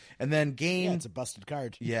matchup. And then it's a busted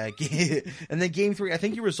card. Yeah, and then game 3, I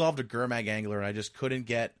think you resolved a Gurmag Angler, and I just couldn't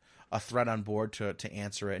get a threat on board to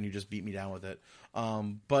answer it, and you just beat me down with it.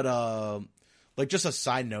 But like just a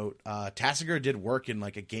side note, Tassiger did work in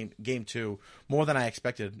like a game 2 more than I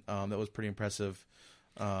expected. That was pretty impressive.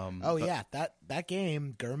 Yeah, that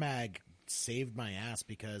game Gurmag saved my ass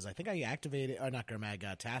because I think I activated not Gurmag,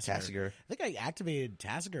 Tassiger. I think I activated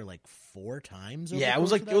Tassiger like 4 times. Yeah, it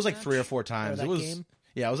was like 3 or 4 times. It was game.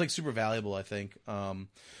 Yeah, it was like super valuable, I think,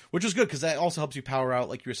 which was good because that also helps you power out,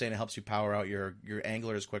 like you were saying, it helps you power out your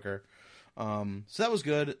anglers quicker. So that was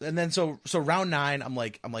good. And then so round 9, I'm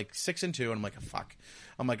like 6-2, and I'm like, fuck.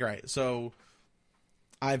 I'm like, all right. So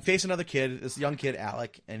I face another kid, this young kid,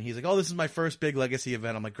 Alec, and he's like, oh, this is my first big legacy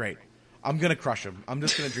event. I'm like, great. I'm gonna crush him. I'm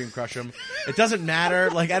just gonna dream crush him. It doesn't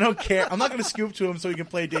matter. Like I don't care. I'm not gonna scoop to him so he can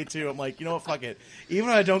play day 2. I'm like, you know what? Fuck it. Even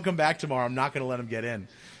if I don't come back tomorrow, I'm not gonna let him get in.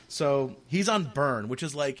 So he's on Burn, which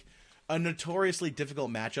is like a notoriously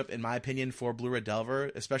difficult matchup in my opinion for Blue Red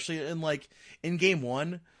Delver, especially in game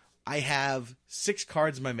 1. I have 6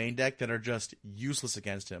 cards in my main deck that are just useless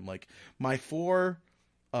against him. Like my 4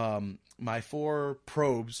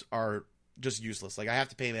 probes are just useless. Like I have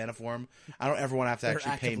to pay mana for them. I don't ever want to have to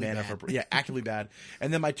actually pay mana for. Yeah, actively bad.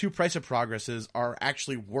 And then my 2 Price of Progresses are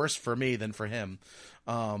actually worse for me than for him.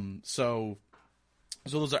 So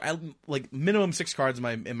those are like minimum 6 cards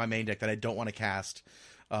in my main deck that I don't want to cast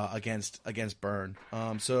against Burn.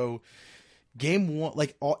 So game 1,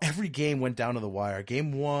 like every game went down to the wire.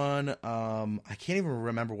 Game 1, I can't even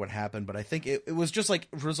remember what happened, but I think it was just like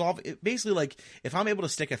basically like if I'm able to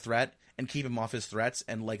stick a threat and keep him off his threats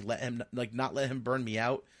and like not let him burn me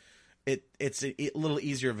out, it's a little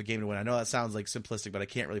easier of a game to win. I know that sounds like simplistic, but I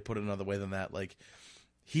can't really put it another way than that. Like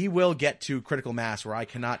he will get to critical mass where I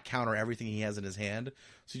cannot counter everything he has in his hand.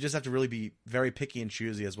 So you just have to really be very picky and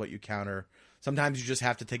choosy as what you counter. Sometimes you just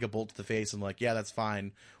have to take a bolt to the face and like, yeah, that's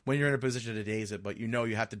fine when you're in a position to daze it, but you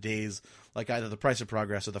have to daze like either the Price of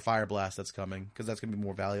Progress or the Fire Blast that's coming because that's going to be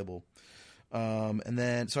more valuable. And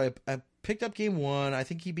then, so I picked up game 1. I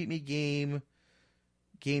think he beat me game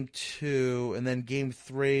 2, and then game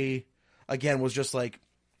 3 again was just like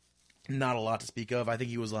not a lot to speak of. I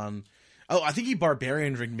think he was on. Oh, I think he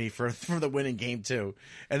Barbarian Ringed me for the win in game 2,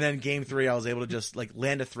 and then game 3 I was able to just like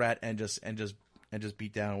land a threat and just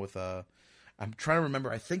beat down with a. I'm trying to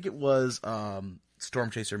remember. I think it was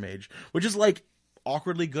Storm Chaser Mage, which is like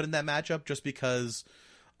awkwardly good in that matchup just because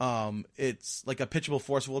it's like a pitchable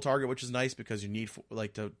forcible target, which is nice because you need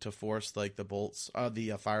like to force like the bolts,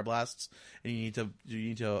 the fire blasts, and you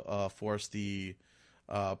need to force the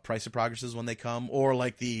Price of Progresses when they come, or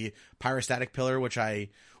like the Pyrostatic Pillar, which I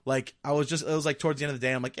was like towards the end of the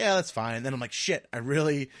day, I'm like, yeah, that's fine. And then I'm like, shit, I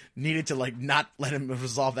really needed to like not let him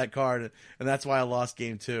resolve that card, and that's why I lost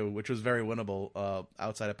game 2, which was very winnable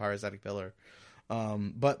outside of Pyrostatic Pillar.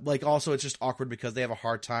 But like also it's just awkward because they have a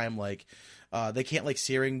hard time like they can't like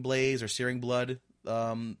Searing Blaze or Searing Blood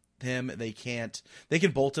him. They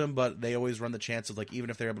can bolt him, but they always run the chance of like even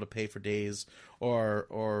if they're able to pay for days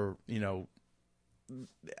or you know,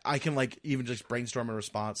 I can like even just brainstorm a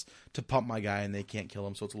response to pump my guy and they can't kill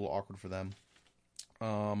him, so it's a little awkward for them.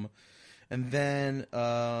 And then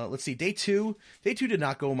let's see, day two did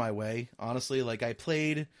not go my way, honestly. Like I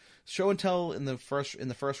played Show and Tell in the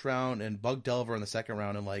first round and Bug Delver in the second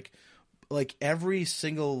round, and like every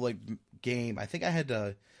single like game, I think I had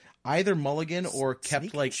to either mulligan or kept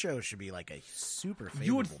Sneak like Show should be like a super favorable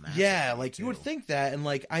you would match. yeah, like you would think that, and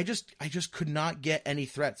like I just could not get any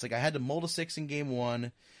threats. Like I had to mull to 6 in game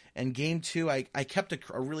 1, and game 2 I kept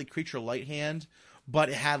a really creature light hand, but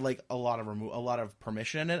it had like a lot of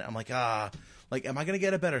permission in it. I'm like, like am I gonna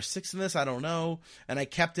get a better 6 in this? I don't know. And I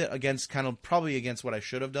kept it against probably against what I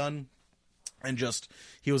should have done. And just,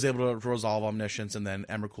 he was able to resolve Omniscience, and then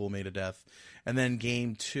Emrakul made a death. And then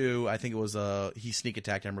game 2, I think it was, he sneak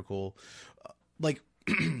attacked Emrakul. Like,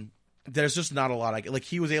 there's just not a lot. Like,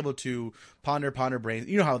 he was able to ponder, brain.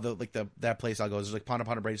 You know how that playstyle goes. There's like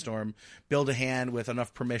ponder, brainstorm, build a hand with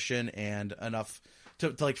enough permission and enough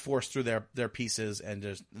to like force through their pieces and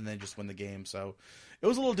then just win the game. So it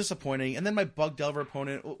was a little disappointing. And then my Bug Delver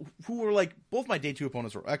opponent, who were like, both my day 2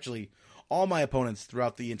 opponents were actually, all my opponents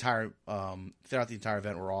throughout the entire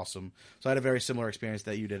event were awesome. So I had a very similar experience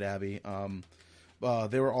that you did, Abby.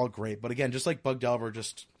 They were all great, but again, just like Bug Delver,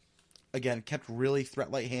 just again kept really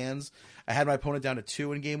threat light hands. I had my opponent down to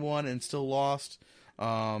 2 in game 1 and still lost.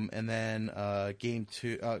 And then game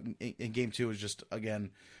 2 was just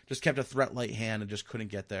kept a threat light hand and just couldn't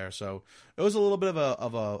get there. So it was a little bit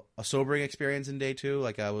of a sobering experience in day 2.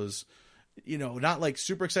 Like I was, you know, not like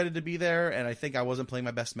super excited to be there, and I think I wasn't playing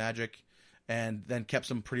my best Magic, and then kept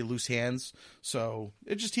some pretty loose hands. So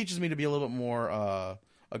it just teaches me to be a little bit more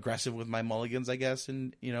aggressive with my mulligans, I guess,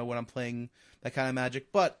 and you know, when I'm playing that kind of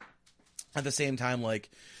Magic. But at the same time, like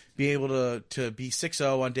being able to be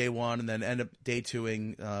 6-0 on day 1 and then end up day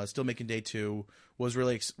 2ing, still making day 2 was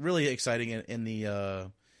really exciting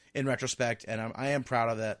in retrospect, and I am proud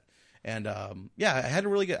of that. And yeah, I had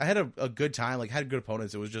a good time. Like had good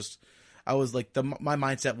opponents. It was just I was like my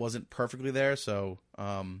mindset wasn't perfectly there. So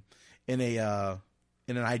in an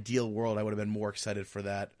ideal world, I would have been more excited for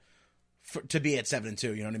that to be at 7-2.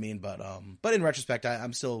 You know what I mean? But in retrospect,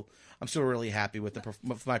 I'm still really happy with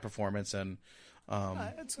with my performance. And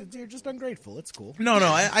you're just ungrateful. It's cool. No,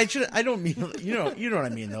 I don't mean you know what I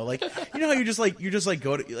mean though. Like you know how you just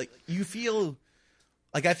go to like you feel.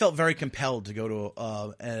 Like I felt very compelled to go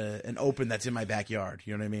to an open that's in my backyard.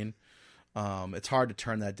 You know what I mean? It's hard to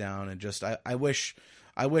turn that down, and just I wish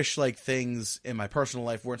like things in my personal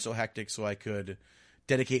life weren't so hectic, so I could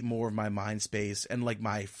dedicate more of my mind space and like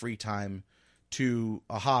my free time to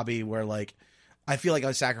a hobby where like I feel like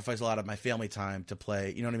I sacrifice a lot of my family time to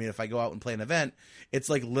play. You know what I mean? If I go out and play an event, it's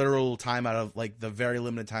like literal time out of like the very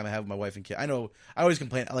limited time I have with my wife and kid. I know I always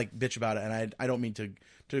complain, I like bitch about it, and I don't mean to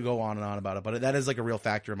go on and on about it, but that is like a real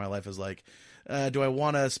factor in my life. Is like, do I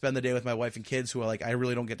want to spend the day with my wife and kids who are like I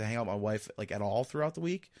really don't get to hang out with my wife like at all throughout the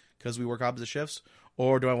week because we work opposite shifts,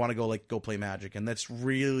 or do I want to go play Magic? And that's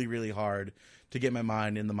really really hard to get my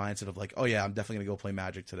mind in the mindset of like, oh yeah, I'm definitely gonna go play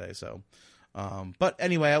Magic today. So. But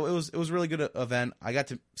anyway, it was a really good event. I got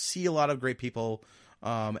to see a lot of great people.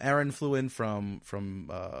 Erin flew in from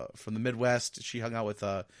the Midwest. She hung out with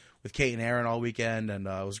Kate and Aaron all weekend, and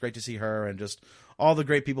it was great to see her and just all the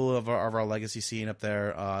great people of our legacy scene up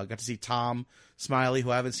there. Got to see Tom Smiley,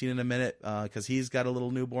 who I haven't seen in a minute, because he's got a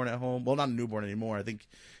little newborn at home. Well, not a newborn anymore. I think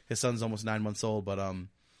his son's almost 9 months old. But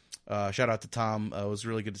shout out to Tom. It was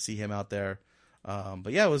really good to see him out there.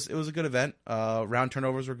 But yeah, it was a good event. Round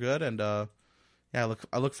turnovers were good, and yeah,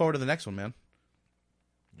 I look forward to the next one, man.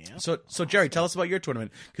 Yeah. So Jerry, tell us about your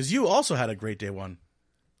tournament, because you also had a great day 1.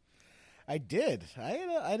 I did. I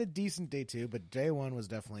had a decent day 2, but day 1 was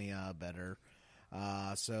definitely better.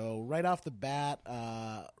 So right off the bat,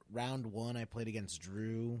 round 1, I played against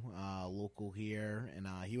Drew, local here, and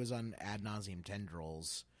he was on Ad Nauseam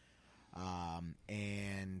Tendrils.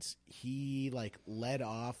 And he like led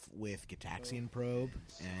off with Gitaxian Probe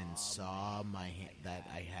and saw that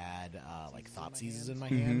I had like Thought Seizes in my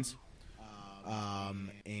hands.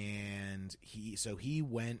 And he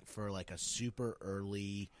went for like a super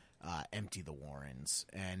early empty the Warrens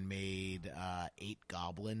and made 8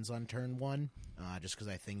 goblins on turn 1, just because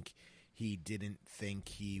I think he didn't think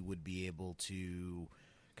he would be able to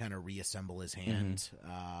kind of reassemble his hand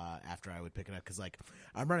after I would pick it up. Because, like,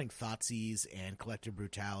 I'm running Thoughtseize and Collective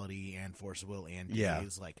Brutality and Force of Will and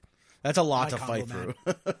Daze. Like, that's a lot my to fight through.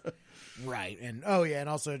 Right. And, and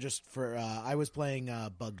also just for, I was playing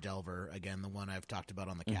Bug Delver, again, the one I've talked about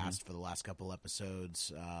on the cast for the last couple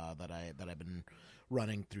episodes that I've been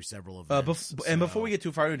running through several events. And before we get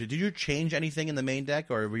too far into it, did you change anything in the main deck,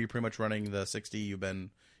 or were you pretty much running the 60 you've been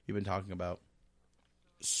talking about?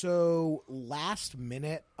 So last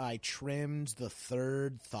minute, I trimmed the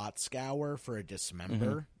third Thought Scour for a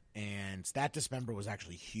Dismember, and that Dismember was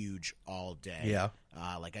actually huge all day. Yeah.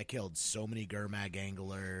 Like, I killed so many Gurmag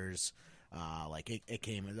Anglers. Like, it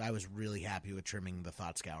came. I was really happy with trimming the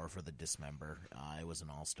Thought Scour for the Dismember. It was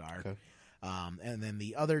an all-star. Okay. And then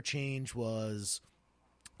the other change was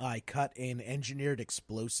I cut in Engineered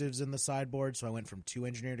Explosives in the sideboard, so I went from 2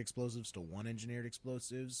 Engineered Explosives to 1 Engineered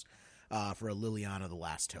Explosives. For a Liliana the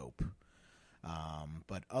Last Hope.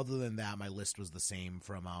 But other than that, my list was the same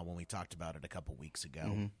from when we talked about it a couple weeks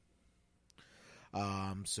ago.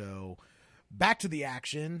 So back to the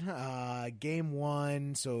action. Game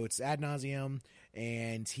 1, so it's Ad Nauseam,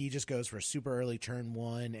 and he just goes for a super early turn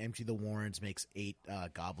 1, empty the warrens, makes 8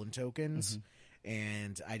 Goblin tokens,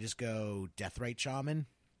 and I just go Deathrite Shaman.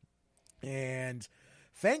 And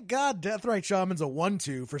thank God Deathrite Shaman's a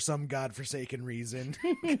 1/2 for some godforsaken reason.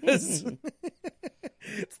 Because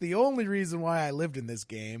it's the only reason why I lived in this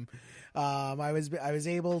game. I was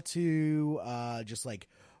able to just like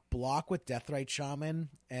block with Deathrite Shaman,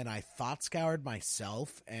 and I Thought Scoured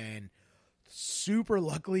myself and super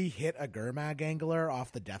luckily hit a Gurmag Angler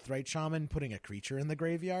off the Deathrite Shaman, putting a creature in the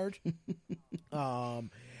graveyard.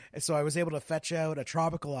 So I was able to fetch out a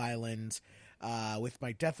Tropical Island. With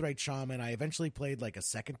my Deathrite Shaman, I eventually played like a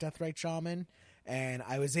second Deathrite Shaman, and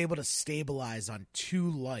I was able to stabilize on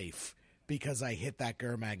 2 life because I hit that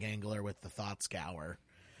Gurmag Angler with the Thought Scour.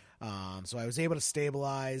 So I was able to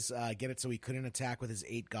stabilize, get it so he couldn't attack with his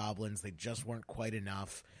 8 goblins. They just weren't quite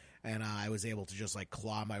enough, and I was able to just like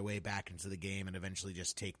claw my way back into the game and eventually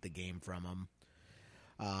just take the game from him.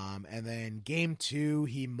 And then game 2,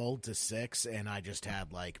 he mulled to 6, and I just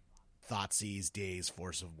had like Thoughtseize, Daze,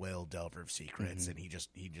 Force of Will, Delver of Secrets, and he just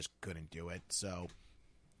couldn't do it. So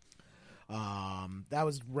that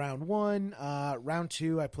was round 1. Round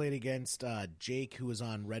 2, I played against Jake, who was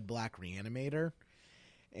on Red Black Reanimator.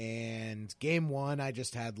 And game 1, I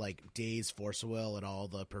just had like Daze, Force of Will at all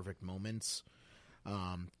the perfect moments.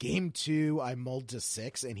 Game 2, I mulled to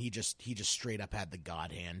 6, and he just straight up had the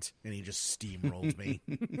God Hand, and he just steamrolled me.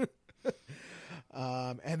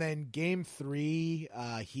 And then game 3,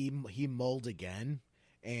 he mulled again,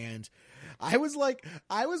 and I was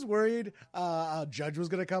worried a judge was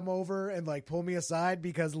gonna come over and like pull me aside,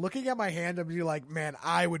 because looking at my hand, I'm be like, man,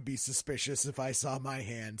 I would be suspicious if I saw my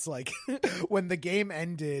hands. Like when the game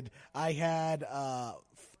ended, I had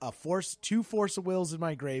 2 Force of Wills in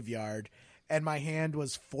my graveyard, and my hand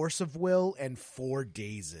was Force of Will and 4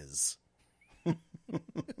 Dazes.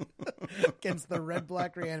 Against the Red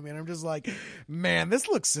Black Reanimator. I'm just like, man, this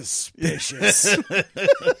looks suspicious.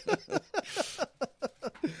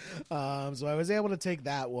 So I was able to take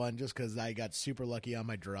that one just because I got super lucky on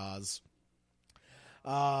my draws.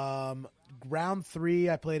 Round 3,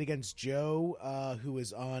 I played against Joe, who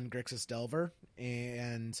was on Grixis Delver,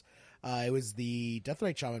 and it was the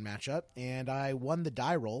Deathrite Shaman matchup, and I won the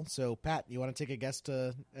die roll. So, Pat, you want to take a guess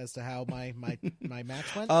as to how my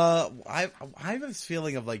match went? I have this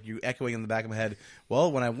feeling of like you echoing in the back of my head.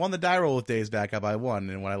 Well, when I won the die roll with Days backup, I won,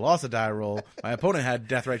 and when I lost the die roll, my opponent had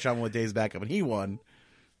Deathrite Shaman with Days backup, and he won.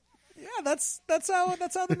 Yeah, that's how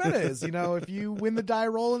the meta is. You know, if you win the die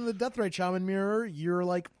roll in the Deathrite Shaman mirror, you're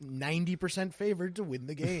like 90% favored to win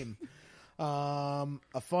the game.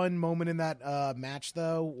 A fun moment in that match,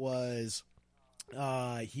 though, was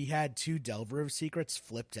he had 2 Delver of Secrets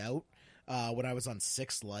flipped out when I was on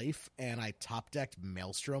 6 life, and I top-decked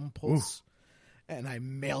Maelstrom Pulse. Ooh. And I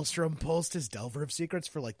Maelstrom Pulsed his Delver of Secrets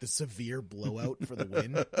for, like, the severe blowout for the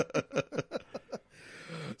win.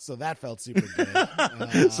 So that felt super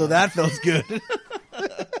good. So that felt good.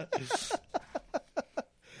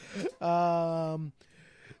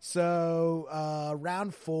 So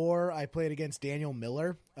round 4, I played against Daniel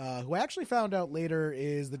Miller, who I actually found out later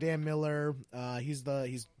is the Dan Miller. He's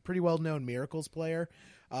pretty well known Miracles player.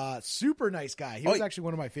 Super nice guy. He was actually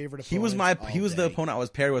one of my favorite opponents. He was the opponent I was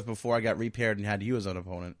paired with before I got repaired and had you as an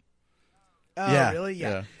opponent. Oh, Yeah, really?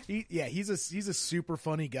 Yeah. He's a super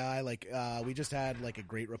funny guy. Like, we just had like a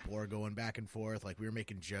great rapport going back and forth. Like, we were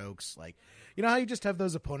making jokes. Like, you know how you just have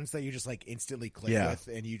those opponents that you just like instantly click with,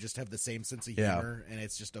 and you just have the same sense of humor, and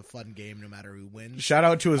it's just a fun game no matter who wins. Shout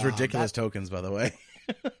out to his ridiculous tokens, by the way.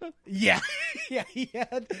 Yeah, he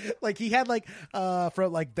had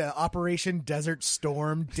from like the Operation Desert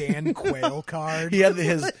Storm Dan Quayle card. He had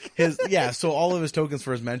his so all of his tokens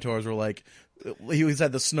for his mentors were like, he always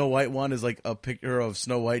had the Snow White one is like a picture of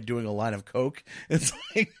Snow White doing a line of coke. It's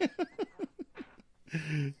like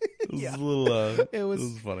it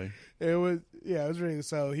was funny. It was really,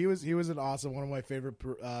 so he was an awesome, one of my favorite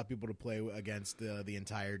people to play against the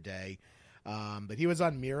entire day. But he was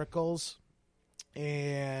on Miracles.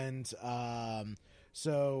 And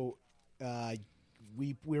so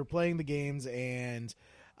we were playing the games, and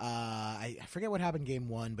I forget what happened game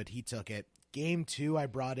 1, but he took it. Game 2, I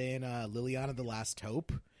brought in Liliana the Last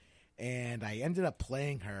Hope, and I ended up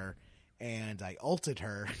playing her, and I ulted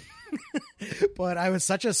her. But I was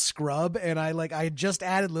such a scrub, and I just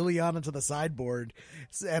added Liliana to the sideboard,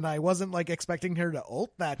 and I wasn't like expecting her to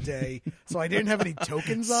ult that day, so I didn't have any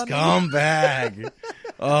tokens on me. Scumbag.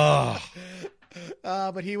 Oh.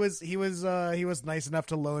 But he was nice enough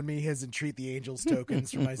to loan me his Entreat the Angels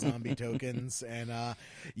tokens for my zombie tokens, and that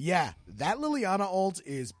Liliana ult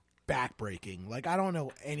is backbreaking. Like, I don't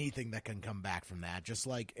know anything that can come back from that. Just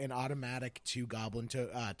like an automatic 2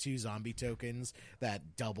 zombie tokens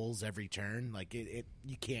that doubles every turn. Like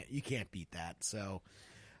you can't beat that. So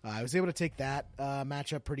I was able to take that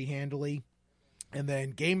matchup pretty handily. And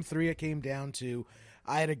then game 3, it came down to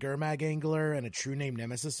I had a Gurmag Angler and a True Name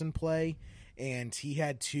Nemesis in play, and he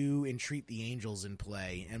had 2 Entreat the Angels in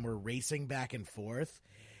play, and we're racing back and forth.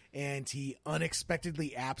 And he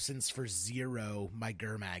unexpectedly absenced for 0 my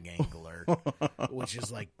Gurmag Angler, which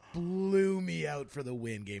is like blew me out for the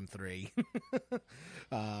win game 3.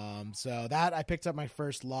 So that I picked up my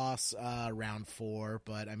first loss round 4.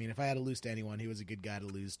 But I mean, if I had to lose to anyone, he was a good guy to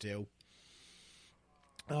lose to.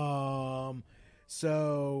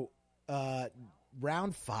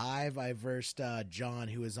 Round 5, I versed John,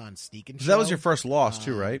 who was on Sneak and Show. That was your first loss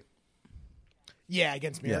too, right? Yeah,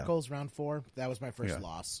 against Miracles, round 4. That was my first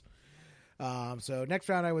loss. So next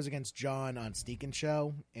round I was against John on Sneak and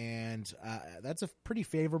Show, and that's a pretty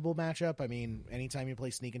favorable matchup. I mean, anytime you play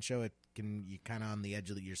Sneak and Show, you kind of on the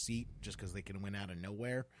edge of your seat just because they can win out of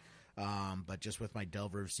nowhere. But just with my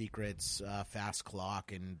Delver of Secrets, Fast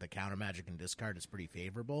Clock, and the counter magic and discard, it's pretty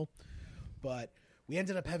favorable. But we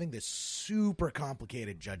ended up having this super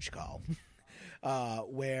complicated judge call.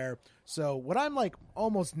 So what I'm like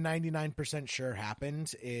almost 99% sure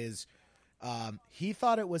happened is he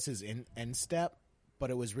thought it was his end step, but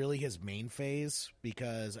it was really his main phase,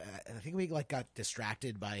 because I think we like got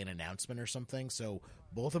distracted by an announcement or something. So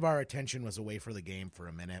both of our attention was away from the game for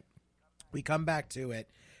a minute. We come back to it,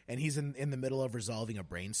 and he's in the middle of resolving a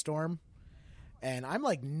brainstorm. And I'm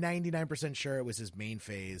like 99% sure it was his main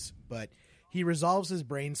phase, but he resolves his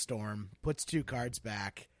brainstorm, puts 2 cards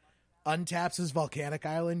back, untaps his Volcanic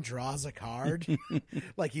Island, draws a card,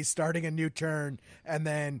 like he's starting a new turn, and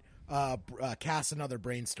then casts another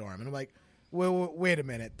brainstorm. And I'm like, wait a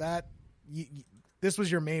minute, this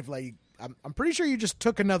was your main, like, I'm pretty sure you just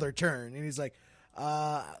took another turn. And he's like,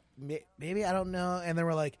 maybe, I don't know. And then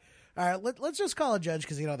we're like, all right, let's just call a judge,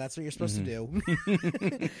 because that's what you're supposed to do.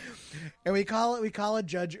 And we call a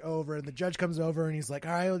judge over, and the judge comes over, and he's like,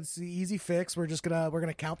 all right, it's the easy fix. We're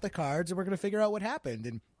gonna count the cards, and we're gonna figure out what happened.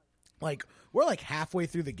 And like, we're like halfway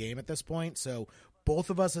through the game at this point, so both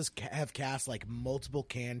of us have cast like multiple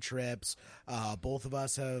cantrips. Both of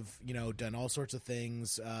us have done all sorts of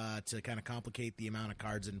things to kind of complicate the amount of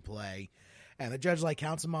cards in play. And the judge like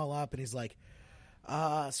counts them all up, and he's like,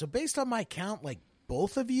 so based on my count, like,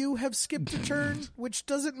 both of you have skipped a turn, which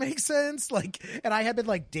doesn't make sense. Like, and I had been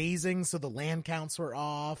like dazing, so the land counts were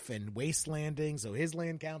off, and wastelanding, so his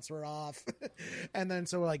land counts were off. And then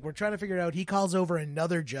so we're trying to figure it out. He calls over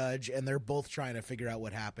another judge, and they're both trying to figure out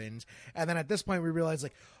what happened. And then at this point, we realize,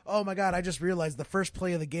 like, oh my god, I just realized the first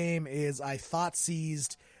play of the game is I thought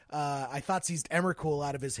seized Emrakul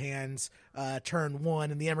out of his hands turn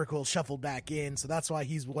 1, and the Emrakul shuffled back in, so that's why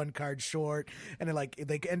he's 1 card short. And then, like,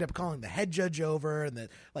 they end up calling the head judge over, and they're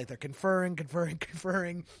conferring,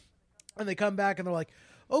 and they come back and they're like,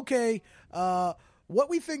 okay, what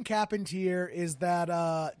we think happened here is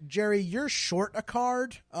that Jerry, you're short a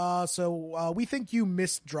card, so we think you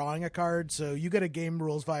missed drawing a card, so you get a game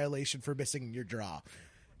rules violation for missing your draw.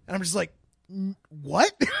 And I'm just like,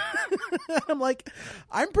 what? I'm like,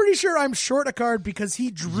 I'm pretty sure I'm short a card because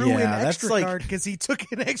he drew an extra card because he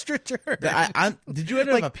took an extra turn. Did you end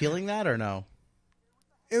up appealing that or no?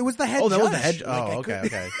 It was the head. Oh, that judge. was the head. Like, Oh,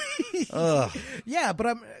 okay. Ugh. Yeah,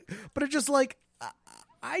 but it's just like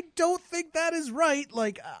I don't think that is right.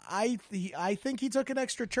 Like I think he took an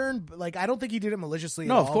extra turn. Like I don't think he did it maliciously.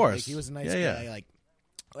 No, at of all. course. Like, he was a nice Yeah, guy. Like,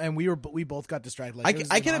 and we both got distracted. Like,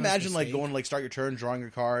 I can imagine like going to like start your turn, drawing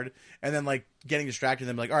your card, and then like getting distracted, and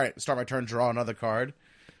then like, all right, start my turn, draw another card.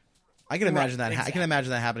 I can imagine that. Exactly. I can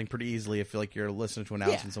imagine that happening pretty easily if like you're listening to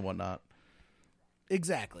announcements and whatnot.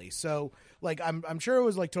 Exactly. So, like, I'm sure it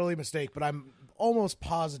was like totally a mistake, but I'm almost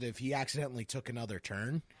positive he accidentally took another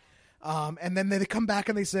turn. And then they come back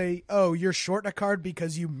and they say, "Oh, you're short a card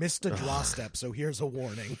because you missed a draw step, so here's a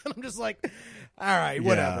warning." And I'm just like, "All right,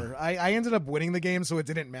 whatever." I ended up winning the game, so it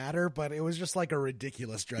didn't matter. But it was just like a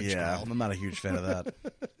ridiculous judge call. I'm not a huge fan of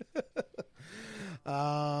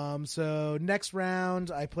that. So next round,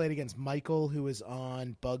 I played against Michael, who was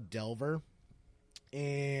on Bug Delver,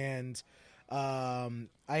 and I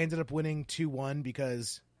ended up winning 2-1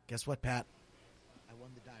 because guess what, Pat? I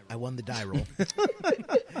won the die roll.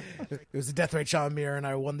 It was a Death Ray Shaman Mirror, and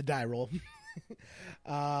I won the die roll.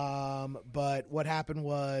 But what happened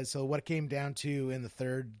was, so what it came down to in the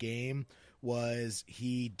third game was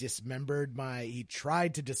he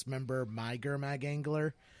tried to dismember my Gurmag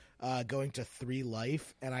Angler, going to 3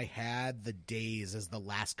 life, and I had the Daze as the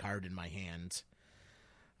last card in my hand.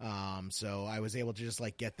 So I was able to just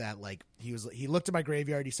like get that, like he looked at my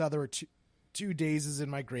graveyard, he saw there were two Dazes in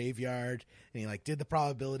my graveyard, and he like did the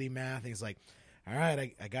probability math, and he's like, all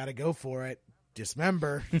right, I gotta go for it,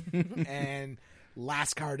 dismember. And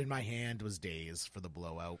last card in my hand was Daze for the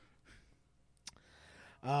blowout.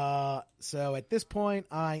 So at this point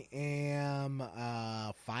I am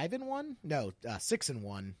 5-1, no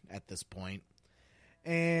 6-1 at this point,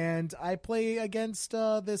 and I play against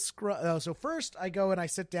this so first I go and I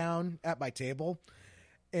sit down at my table,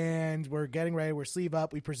 and we're getting ready, we're sleeve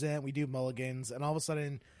up, we present, we do mulligans, and all of a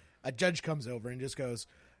sudden a judge comes over and just goes,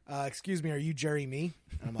 excuse me, are you Jerry Me?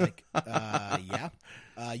 And I'm like, yeah.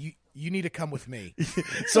 You need to come with me.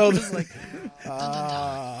 So like,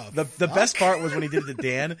 the best part was when he did it to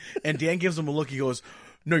Dan, and Dan gives him a look. He goes,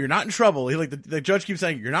 "No, you're not in trouble." He like the judge keeps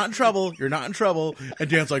saying, "You're not in trouble. You're not in trouble." And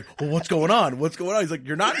Dan's like, "Well, what's going on? What's going on?" He's like,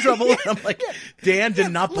 "You're not in trouble." And I'm like, Dan did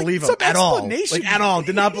not believe him at all. Like at all,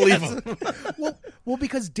 did not believe him. Well,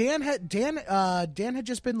 because Dan had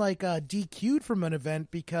just been like DQ'd from an event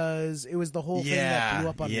because it was the whole thing that blew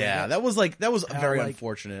up on. Yeah, that was very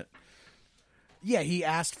unfortunate. Yeah, he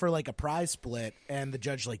asked for like a prize split, and the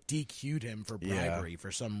judge like DQ'd him for bribery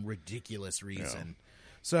for some ridiculous reason. Yeah.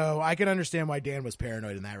 So I can understand why Dan was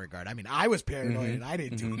paranoid in that regard. I mean, I was paranoid and I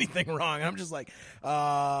didn't do anything wrong. I'm just like,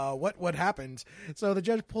 what happened? So the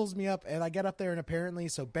judge pulls me up, and I get up there, and apparently,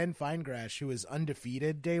 so Ben Feingrash, who was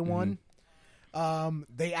undefeated day one,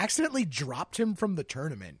 they accidentally dropped him from the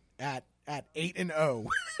tournament at 8-0.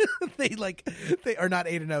 they are not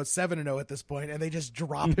 8-0, 7-0 at this point, and they just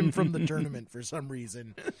drop him from the tournament for some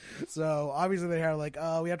reason. So obviously they are like,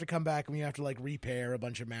 oh, we have to come back and we have to like repair a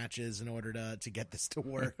bunch of matches in order to get this to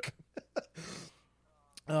work.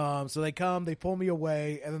 So they come, they pull me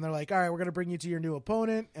away, and then they're like, all right, we're going to bring you to your new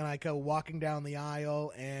opponent. And I go walking down the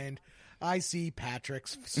aisle, and I see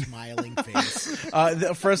Patrick's smiling face.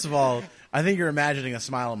 First of all, I think you're imagining a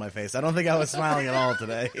smile on my face. I don't think I was smiling at all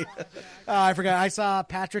today. I forgot. I saw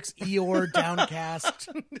Patrick's Eeyore downcast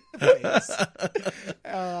face.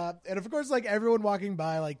 And of course, like everyone walking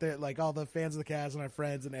by, like all the fans of the cast and our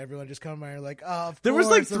friends and everyone just come by and like, oh, there was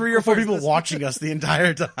like 3 or 4 people watching us the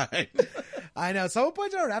entire time. I know. Someone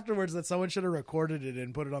pointed out afterwards that someone should have recorded it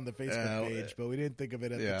and put it on the Facebook page, but we didn't think of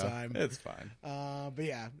it at the time. It's fine. But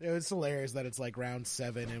yeah, it was hilarious that it's like round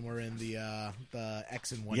 7 and we're in the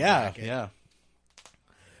X and 1 bracket. Yeah.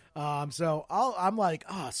 So I'm like,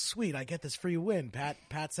 oh, sweet, I get this free win.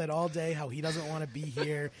 Pat said all day how he doesn't want to be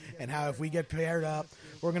here and how if we get paired up,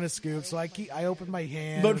 we're gonna scoop. So I opened my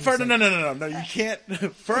hand. But first, no, you can't.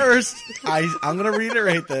 First, I'm gonna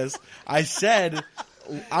reiterate this. I said,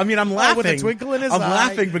 I mean, I'm laughing. With a twinkle in his eye. I'm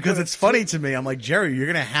laughing because it's funny to me. I'm like, Jerry, you're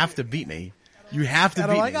gonna have to beat me. You have to beat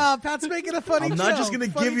me. I'm like, oh, Pat's making a funny joke. I'm not just gonna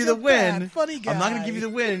give you the win. Pat, funny guy. I'm not gonna give you the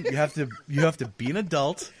win. You have to be an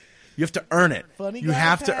adult. You have to earn it. Funny you guy,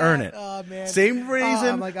 have Pat. to earn it. Oh, man. Same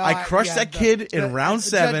reason I crushed that kid in round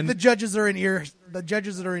 7. The judges are in the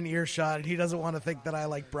judges that are in earshot, and he doesn't want to think that I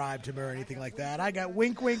like bribed him or anything like that. I got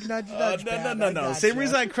wink, wink, nudge, nudge. No. Same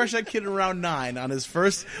reason I crushed that kid in round 9 on his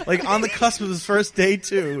first, like on the cusp of his first day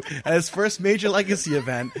 2 at his first major legacy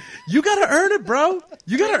event. You got to earn it, bro.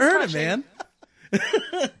 You got to earn it, man.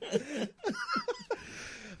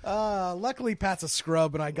 Luckily, Pat's a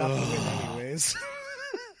scrub, and I got the win anyways.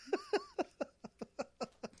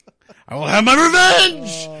 I will have my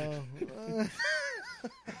revenge.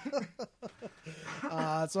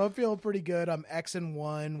 So I'm feeling pretty good. I'm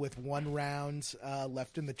X-1 with 1 round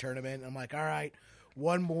left in the tournament. I'm like, all right,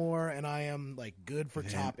 one more, and I am like good for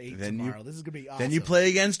top 8 tomorrow. This is gonna be awesome. Then you play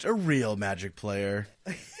against a real Magic player.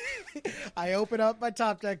 I open up my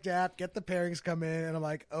top deck app, get the pairings come in, and I'm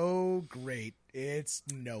like, oh great, it's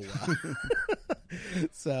Noah.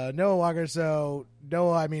 So Noah Walker. So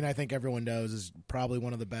Noah, I mean, I think everyone knows is probably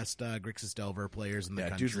one of the best Grixis Delver players in the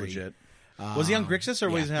country. Dude's legit. Was he on Grixis or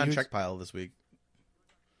was he on Checkpile this week?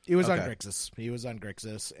 He was on Grixis. He was on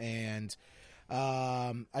Grixis, and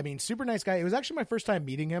I mean, super nice guy. It was actually my first time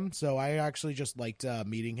meeting him, so I actually just liked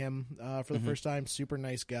meeting him for the first time. Super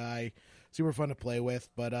nice guy, super fun to play with,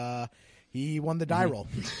 but he won the die roll.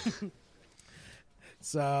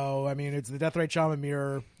 So, I mean, it's the Deathrite Shaman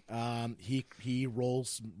Mirror. He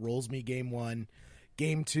rolls me game 1.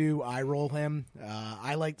 Game 2, I roll him.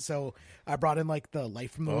 I brought in like the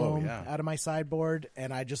Life from the Loam out of my sideboard,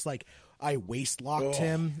 and I just like I waste locked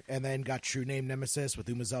him, and then got True Name Nemesis with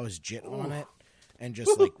Umazawa's Jit on it, and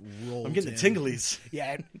just like rolled. I'm getting the tinglies.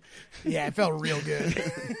 Yeah, it felt real good.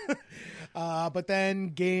 But then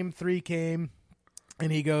game 3 came,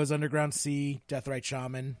 and he goes Underground Sea, Deathrite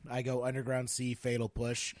Shaman. I go Underground Sea, Fatal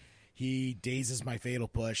Push. He dazes my Fatal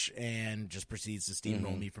Push and just proceeds to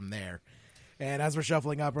steamroll me from there. And as we're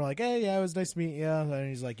shuffling up, we're like, hey, yeah, it was nice to meet you. And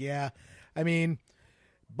he's like, yeah. I mean,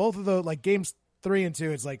 both of the, like, games 3 and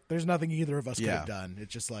 2, it's like, there's nothing either of us could have done.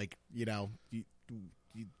 It's just like, you know,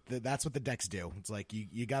 that's what the decks do. It's like,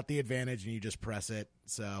 you got the advantage and you just press it.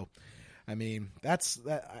 So, I mean, that's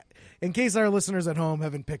that. In case our listeners at home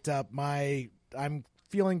haven't picked up, I'm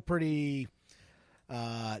feeling pretty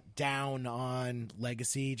down on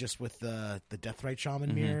Legacy just with the Deathrite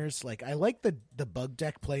Shaman mirrors. Like, I like the bug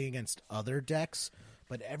deck playing against other decks,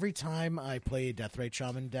 but every time I play a Deathrite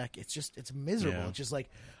Shaman deck, it's miserable. Yeah. It's just like,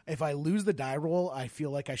 if I lose the die roll, I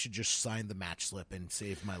feel like I should just sign the match slip and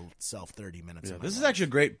save myself 30 minutes. Yeah, this is actually a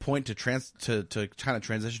great point to kind of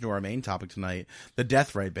transition to our main topic tonight, the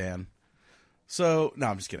Deathrite ban. So, no,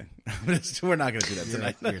 I'm just kidding. We're not going to do that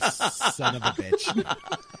tonight. You're a son of a bitch.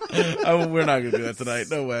 We're not going to do that tonight.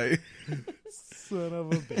 No way. Son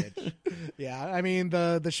of a bitch. Yeah, I mean,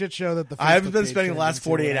 the shit show that the Facebook I've been spending the last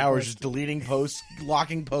 48 hours just deleting posts,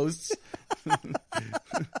 locking posts.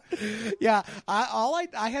 Yeah,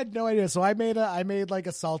 I had no idea. So I made like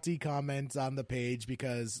a salty comment on the page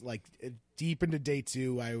because like deep into day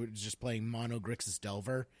 2, I was just playing mono Grixis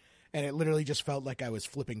Delver. And it literally just felt like I was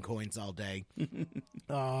flipping coins all day.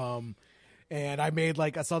 And I made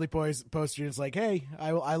like a salty poster. It's like, hey,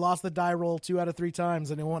 I lost the die roll 2 out of 3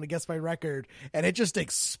 times, and I want to guess my record. And it just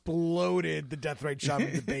exploded the Deathrite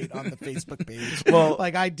Shaman debate on the Facebook page. Well,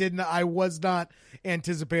 like I was not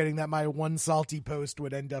anticipating that my one salty post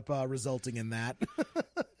would end up resulting in that.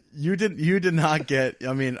 You did not get.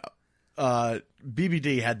 I mean,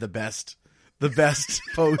 BBD had the best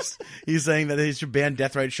post. He's saying that he should ban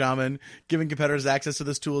Deathrite Shaman. Giving competitors access to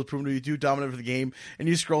this tool is proven to be too dominant for the game. And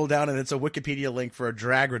you scroll down, and it's a Wikipedia link for a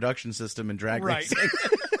drag reduction system in drag racing.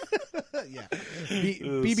 Yeah,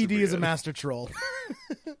 BBD is a master troll.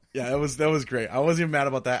 Yeah, that was great. I wasn't even mad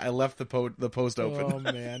about that. I left the post open. Oh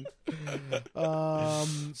man.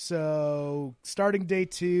 So starting day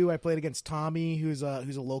 2, I played against Tommy, who's a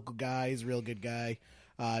local guy. He's a real good guy.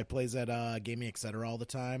 He plays at Gaming Etc. all the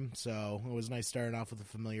time, so it was nice starting off with a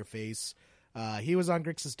familiar face. He was on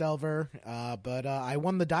Grixis Delver, but I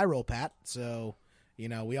won the die roll, Pat, so, you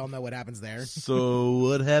know, we all know what happens there. So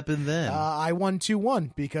what happened then? I won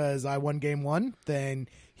 2-1 because I won game 1, then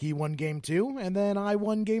he won game 2, and then I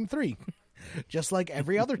won game 3, just like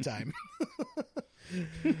every other time.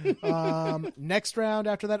 Next round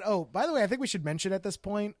after that. Oh, by the way, I think we should mention at this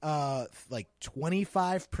point, like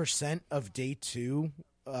 25% of day 2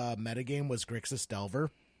 metagame was Grixis Delver.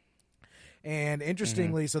 And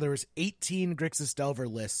interestingly, so there was 18 Grixis Delver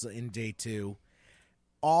lists in day 2.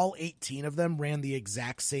 All 18 of them ran the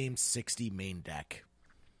exact same 60 main deck.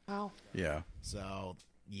 Wow. Yeah. So,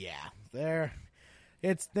 yeah,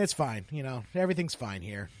 it's fine. You know, everything's fine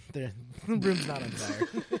here. The room's not on fire.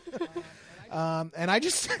 And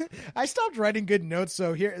I stopped writing good notes.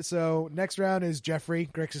 So next round is Jeffrey,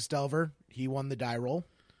 Grixis Delver. He won the die roll.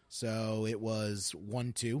 So it was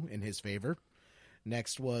 1-2 in his favor.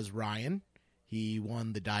 Next was Ryan. He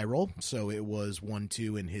won the die roll. So it was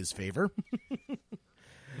 1-2 in his favor.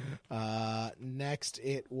 Next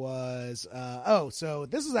it was, so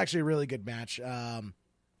this was actually a really good match.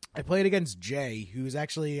 I played against Jay, who's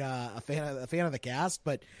actually a fan of the cast,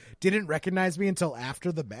 but didn't recognize me until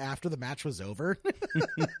after the match was over.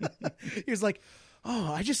 He was like,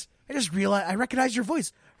 oh, I just realized I recognize your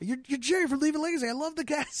voice. You're Jerry from Leaving Legacy. I love the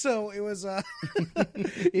cast. So it was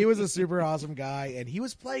he was a super awesome guy, and he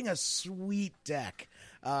was playing a sweet deck.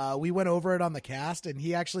 We went over it on the cast, and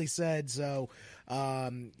he actually said so.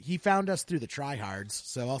 He found us through the Tryhards.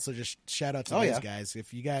 So also just shout out to those guys.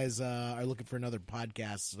 If you guys are looking for another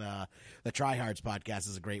podcast, the Tryhards podcast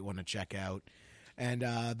is a great one to check out. And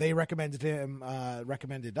they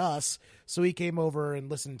recommended us, so he came over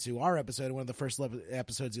and listened to our episode. One of the first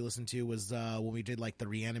episodes he listened to was when we did like the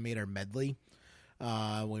Reanimator medley,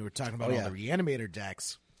 when we were talking about all the Reanimator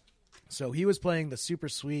decks. So he was playing the super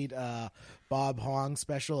sweet Bob Hong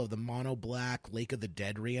special of the Mono Black Lake of the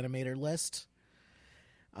Dead Reanimator list.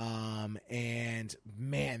 And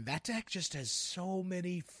man, that deck just has so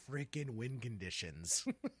many freaking win conditions.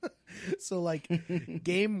 So like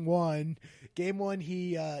game one,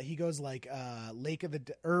 he goes like, Lake of the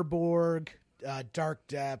Urborg, Dark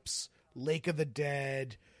Depths, Lake of the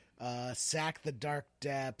Dead, sack the Dark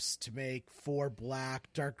Depths to make 4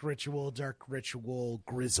 black, Dark Ritual,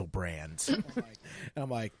 Grizzlebrand. I'm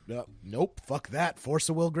like, nope, fuck that. Force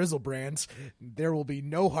of Will Grizzlebrand. There will be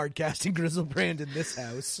no hard casting Grizzlebrand in this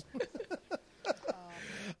house.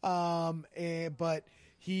 But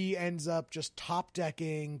he ends up just top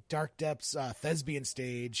decking Dark Depths Thespian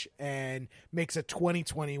Stage and makes a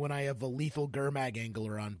 20/20 when I have a lethal Gurmag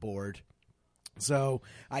Angler on board. So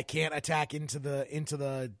I can't attack into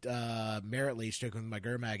the Merit Leech token with my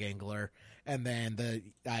Gurmag Angler, and then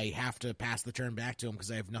I have to pass the turn back to him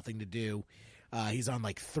because I have nothing to do. He's on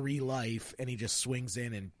like 3 life, and he just swings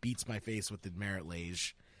in and beats my face with the Merit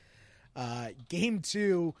Leech. Game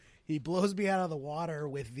 2, he blows me out of the water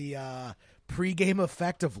with the pre-game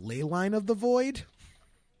effect of Leyline of the Void,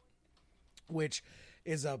 which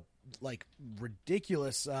is a like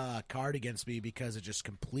ridiculous card against me because it just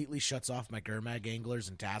completely shuts off my Gurmag Anglers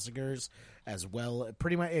and Tassigers as well. It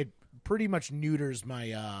pretty much neuters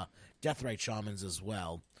my Deathrite Shamans as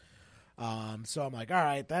well. So I'm like, all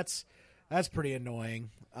right, that's pretty annoying.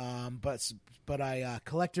 But I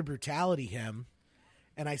Collective Brutality him,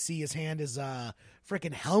 and I see his hand is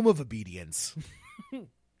freaking Helm of Obedience.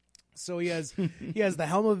 So he has the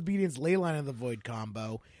Helm of Obedience Leyline of the Void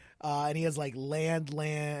combo. And he has like land,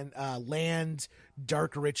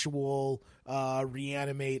 Dark Ritual,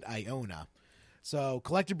 Reanimate, Iona. So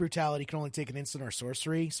Collective Brutality can only take an instant or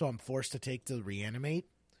sorcery, so I'm forced to take the Reanimate.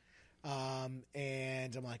 And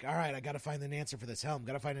I'm like, all right, I got to find an answer for this Helm.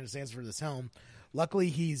 Luckily,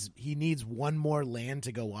 he needs 1 more land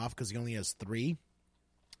to go off because he only has 3.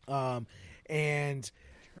 And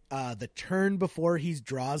the turn before he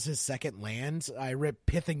draws his second land, I rip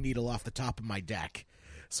Pithing Needle off the top of my deck.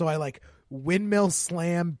 So I like Windmill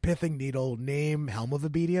Slam, Pithing Needle, name Helm of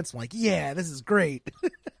Obedience. I'm like, yeah, this is great.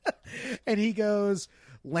 And he goes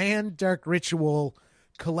land, Dark Ritual,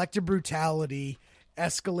 Collective Brutality,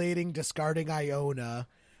 escalating, discarding Iona,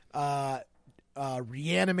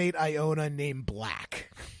 reanimate Iona, name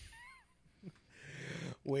Black.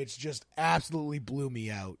 Which just absolutely blew me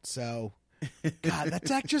out. So, God, that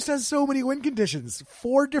deck just has so many win conditions.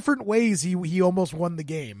 4 different ways he almost won the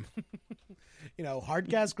game.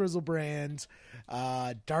 Hardcast Grizzlebrand,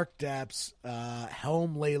 Dark Depths,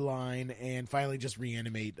 Helm Leyline, and finally just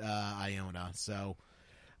reanimate Iona. So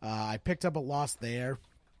I picked up a loss there,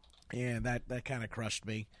 and that kind of crushed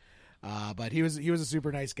me. But he was a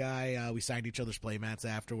super nice guy. We signed each other's playmats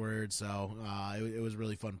afterwards, so it was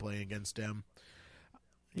really fun playing against him.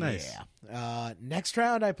 Nice. Yeah. Next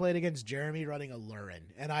round, I played against Jeremy running Allurin,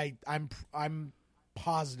 and I'm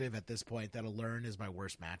positive at this point that Allurin is my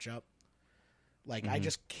worst matchup. Like, I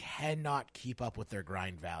just cannot keep up with their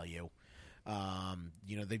grind value.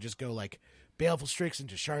 They just go, like, Baleful Strix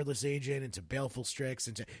into Shardless Agent, into Baleful Strix,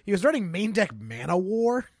 into... He was running main deck Mana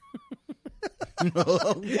War.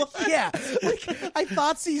 Yeah. Like, I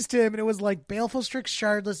thought seized him, and it was like Baleful Strix,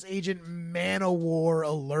 Shardless Agent, Mana War,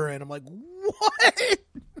 Allurin. I'm like, what?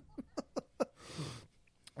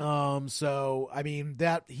 So, I mean,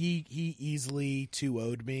 that... He easily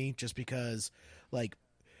 2-0'd me, just because, like...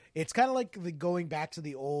 It's kind of like going back to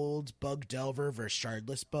the old Bug Delver versus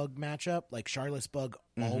Shardless Bug matchup. Like, Shardless Bug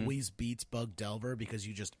always beats Bug Delver because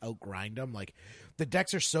you just outgrind them. Like, the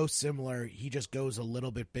decks are so similar, he just goes a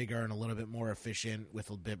little bit bigger and a little bit more efficient with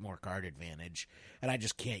a bit more card advantage. And I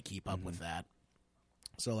just can't keep up with that.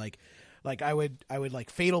 So, like I would like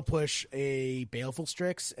Fatal Push a Baleful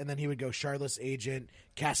Strix, and then he would go Shardless Agent,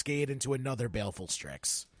 Cascade into another Baleful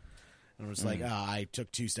Strix. And I was like, I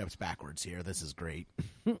took 2 steps backwards here. This is great.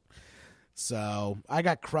 So I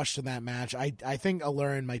got crushed in that match. I think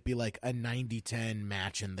Allurin might be like a 90-10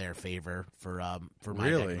 match in their favor for my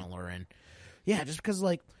deck and Allurin. Yeah, just because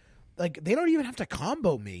like like they don't even have to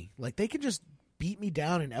combo me. Like they can just beat me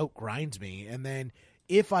down and outgrind me, and then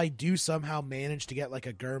if I do somehow manage to get like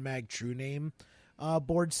a Gurmag True Name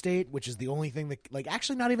board state, which is the only thing that, like,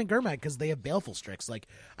 actually not even Gurmag because they have Baleful Strix. Like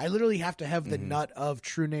I literally have to have the nut of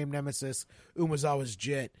True Name Nemesis, Umazawa's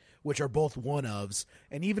Jit, which are both one ofs,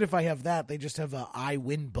 and even if I have that, they just have a I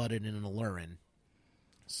win button and an Alurin.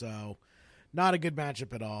 So not a good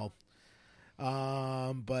matchup at all.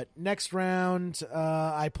 But next round,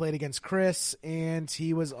 I played against Chris, and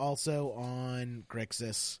he was also on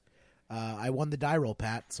Grixis. I won the die roll,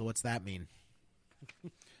 Pat. So what's that mean?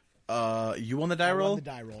 You won the die roll? I won the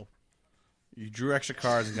die roll. You drew extra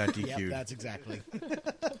cards and got DQ'd. Yep, that's exactly.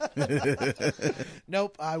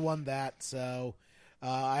 Nope, I won that. So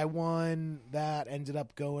I won that. Ended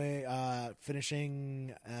up going,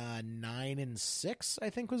 finishing 9-6. I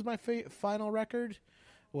think was my final record,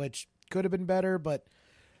 which could have been better, but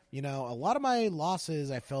you know, a lot of my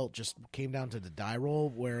losses I felt just came down to the die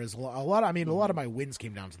roll, whereas a lot of my wins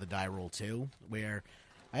came down to the die roll too, where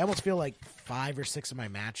I almost feel like 5 or 6 of my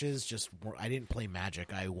matches I didn't play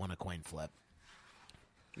Magic, I won a coin flip.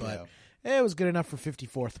 But it was good enough for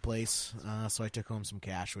 54th place, so I took home some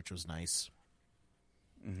cash, which was nice.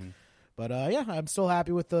 Mm-hmm. But yeah, I'm still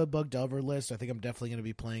happy with the Bug Delver list. I think I'm definitely going to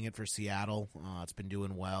be playing it for Seattle. It's been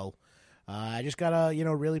doing well. I just gotta,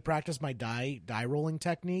 really practice my die rolling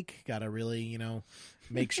technique. Gotta really,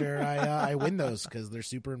 make sure I win those because they're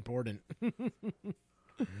super important.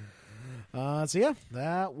 So yeah,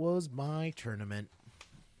 that was my tournament.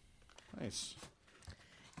 Nice.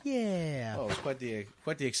 Yeah. Oh, it was quite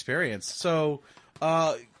the experience. So,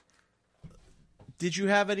 did you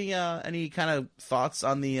have any kind of thoughts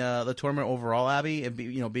on the tournament overall, Abby?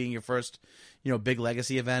 And being your first, big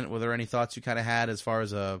legacy event, were there any thoughts you kind of had as far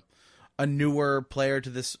as a newer player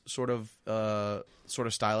to this sort of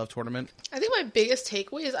style of tournament? I think my biggest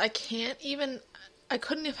takeaway is I couldn't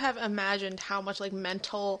have imagined how much like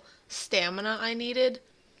mental stamina I needed.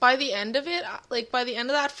 By the end of it, by the end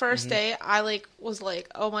of that first day, I was like,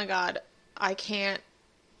 oh my god, I can't.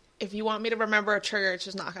 If you want me to remember a trigger, it's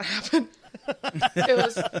just not gonna happen. It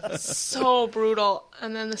was so brutal.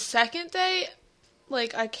 And then the second day,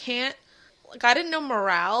 I can't. I didn't know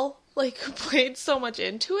morale played so much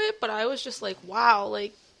into it, but I was just like, wow,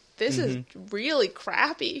 this is really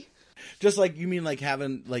crappy. Just you mean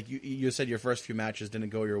having you said your first few matches didn't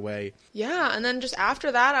go your way. Yeah, and then just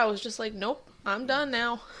after that, I was just like, nope, I'm done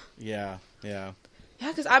now. Yeah. Yeah,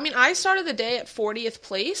 because I started the day at 40th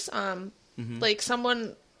place.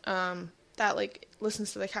 Someone that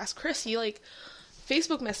listens to the cast, Chris, he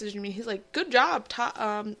Facebook messaged me. He's like, good job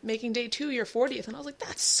making day 2 your 40th, and I was like,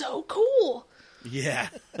 that's so cool. Yeah.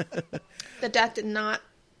 The deck did not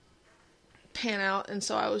pan out, and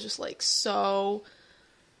so I was just so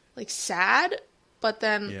sad, but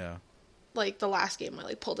then the last game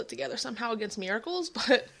I pulled it together somehow against Miracles,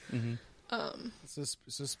 but So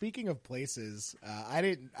speaking of places, I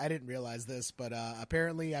didn't realize this, but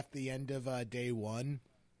apparently at the end of day 1,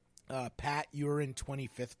 Pat, you were in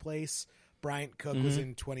 25th place, Bryant Cook was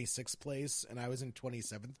in 26th place, and I was in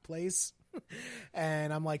 27th place.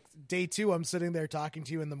 And I'm like, day 2, I'm sitting there talking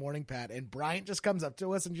to you in the morning, Pat, and Bryant just comes up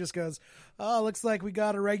to us and just goes, oh, looks like we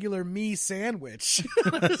got a regular me sandwich.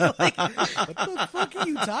 I was like, what the fuck are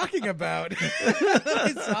you talking about?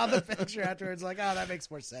 I saw the picture afterwards, oh, that makes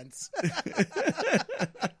more sense.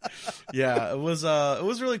 Yeah, it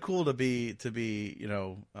was really cool to be in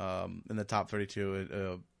the top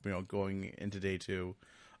 32, going into day 2.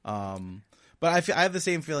 But I have the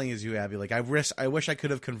same feeling as you, Abby. I wish I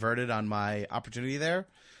could have converted on my opportunity there.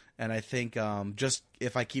 And I think just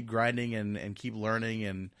if I keep grinding and keep learning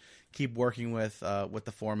and keep working with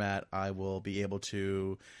the format, I will be able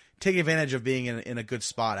to take advantage of being in a good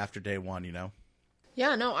spot after day 1,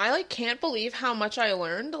 Yeah, no, I can't believe how much I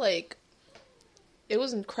learned. It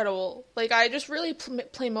was incredible. I just really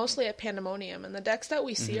play mostly at Pandemonium, and the decks that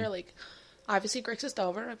we see are obviously Grixis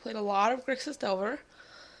Delver. I played a lot of Grixis Delver.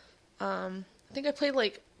 I think I played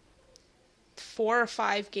 4 or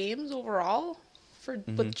 5 games overall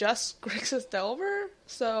with just Grixis Delver.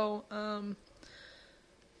 So,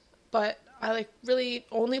 but I really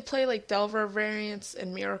only play Delver variants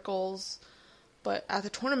and Miracles. But at the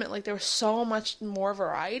tournament, there was so much more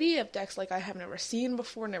variety of decks I have never seen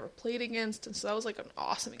before, never played against, and so that was an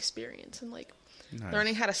awesome experience. And nice.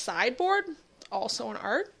 Learning how to sideboard, also an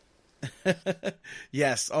art.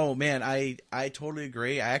 Yes. Oh man, I totally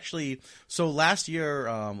agree. I actually, so last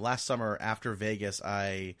summer after Vegas,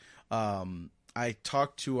 I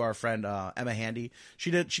talked to our friend Emma Handy. She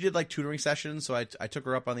did tutoring sessions, so I took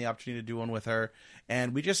her up on the opportunity to do one with her,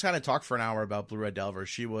 and we just kind of talked for an hour about Blue Red Delver.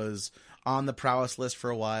 She was on the prowess list for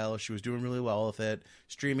a while. She was doing really well with it,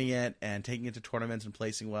 streaming it and taking it to tournaments and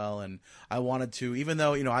placing well. And I wanted to, even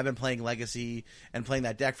though, you know, I've been playing Legacy and playing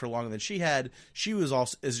that deck for longer than she had, she was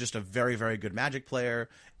also is just a very, very good Magic player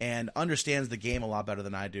and understands the game a lot better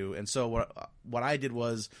than I do. And so what I did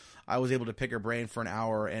was I was able to pick her brain for an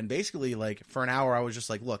hour, and basically, like, for an hour I was just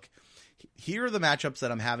like, look, here are the matchups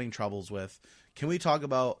that I'm having troubles with. Can we talk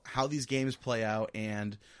about how these games play out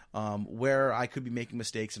and where I could be making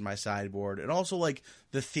mistakes in my sideboard, and also like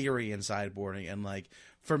the theory in sideboarding? And like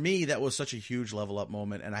for me, that was such a huge level up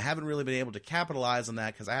moment, and I haven't really been able to capitalize on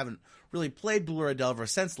that because I haven't really played Blue Red Delver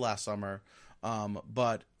since last summer.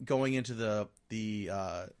 But going into the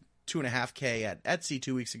 2.5K at Etsy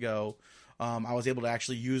 2 weeks ago, I was able to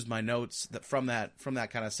actually use my notes from that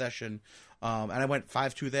kind of session. And I went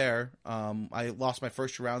 5-2 there. I lost my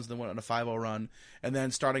first 2 rounds and then went on a 5-0 run. And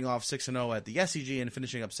then starting off 6-0 at the SCG and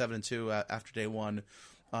finishing up 7-2 after day one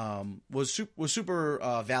was super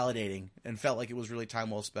validating and felt like it was really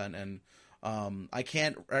time well spent. And I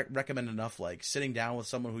can't recommend enough, like, sitting down with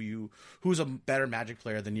someone who's a better Magic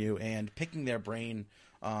player than you and picking their brain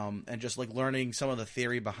and just, like, learning some of the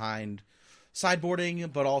theory behind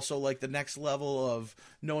sideboarding, but also like the next level of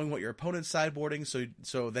knowing what your opponent's sideboarding,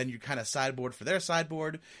 so then you kind of sideboard for their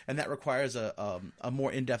sideboard, and that requires a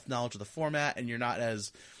more in-depth knowledge of the format, and you're not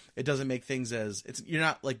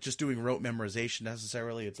like just doing rote memorization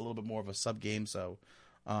necessarily. It's a little bit more of a sub game. So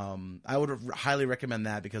I would highly recommend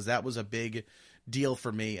that, because that was a big deal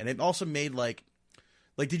for me. And it also made like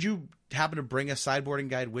did you happen to bring a sideboarding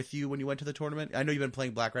guide with you when you went to the tournament? I know you've been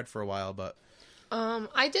playing Black Red for a while, but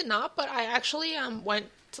I did not, but I actually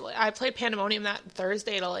I played Pandemonium that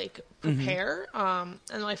Thursday to like prepare. And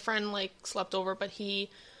my friend like slept over, but we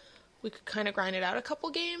could kind of grind it out a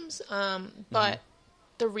couple games. But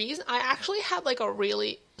the reason I actually had like a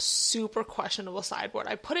really super questionable sideboard.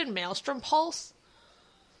 I put in Maelstrom Pulse.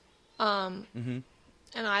 And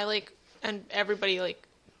and everybody, like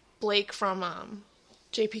Blake from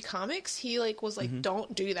JP Comics, he like was like,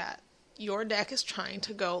 don't do that. Your deck is trying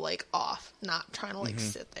to go like off, not trying to like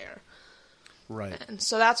sit there. Right. And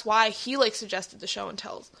so that's why he like suggested the show and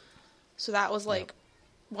tells. So that was like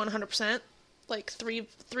 100%, like three of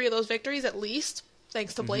those victories at least,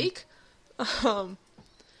 thanks to Blake. So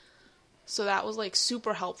that was like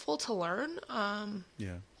super helpful to learn.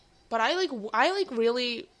 Yeah. But I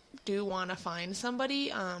really do want to find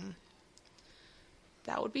somebody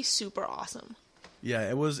that would be super awesome. Yeah,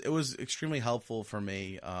 it was extremely helpful for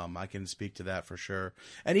me. I can speak to that for sure.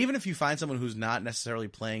 And even if you find someone who's not necessarily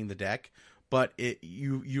playing the deck, but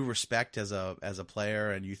you respect as a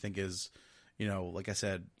player, and you think is, you know, like I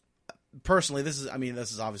said, personally, this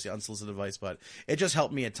is obviously unsolicited advice, but it just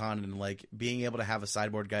helped me a ton. And like being able to have a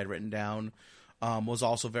sideboard guide written down was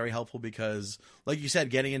also very helpful, because, like you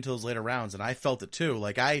said, getting into those later rounds, and I felt it too.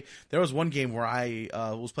 Like there was one game where I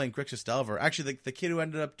was playing Grixis Delver. Actually, the kid who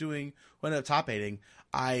ended up top 8ing,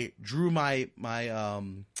 I drew my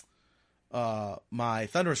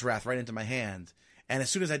Thunderous Wrath right into my hand, and as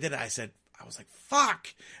soon as I did it, I was like, fuck.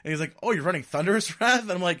 And he's like, oh, you're running Thunderous Wrath?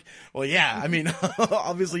 And I'm like, well, yeah, I mean,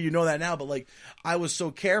 obviously you know that now, but like, I was so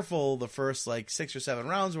careful the first like 6 or 7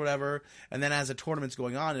 rounds or whatever. And then as the tournament's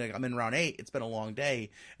going on, and I'm in round 8, it's been a long day.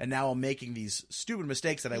 And now I'm making these stupid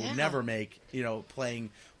mistakes that I would never make, you know, playing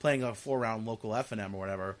a 4-round local F&M or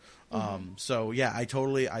whatever. So yeah, I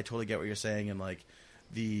totally get what you're saying. And like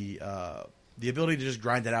the ability to just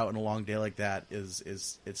grind it out in a long day like that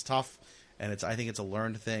it's tough. And I think it's a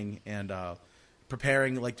learned thing, and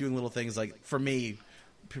preparing, like doing little things, like for me,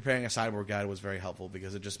 preparing a sideboard guide was very helpful,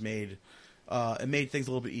 because it just made things a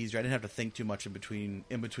little bit easier. I didn't have to think too much in between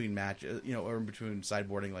matches, you know, or in between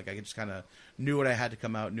sideboarding. Like I just kind of knew what I had to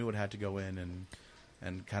come out, knew what had to go in,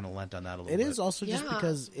 and kind of lent on that a little bit. It is also just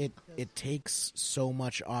because it takes so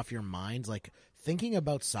much off your mind. Like thinking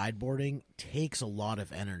about sideboarding takes a lot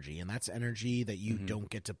of energy, and that's energy that you don't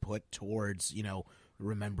get to put towards, you know,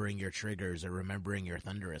 remembering your triggers or remembering your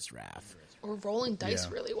Thunderous Wrath. Or rolling dice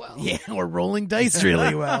really well. Yeah, or rolling dice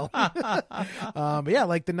really well. But yeah,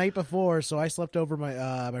 like the night before, so I slept over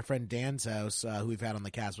my friend Dan's house, who we've had on the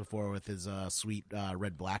cast before with his sweet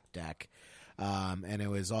red-black deck. And it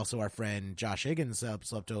was also our friend Josh Higgins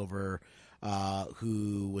slept over,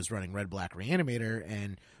 who was running Red-Black Reanimator,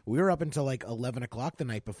 and we were up until like 11 o'clock the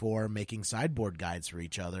night before making sideboard guides for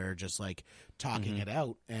each other, just like talking it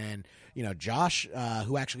out. And, you know, Josh,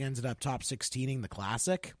 who actually ended up top 16ing the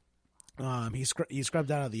Classic, he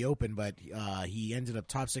scrubbed out of the Open, but he ended up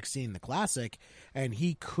top 16 in the Classic, and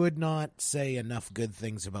he could not say enough good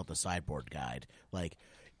things about the sideboard guide. Like,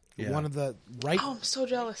 Yeah. One of the right. Oh, I'm so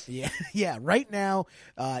jealous. Yeah, yeah. Right now,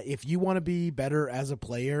 if you want to be better as a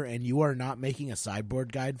player and you are not making a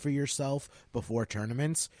sideboard guide for yourself before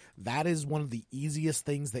tournaments, that is one of the easiest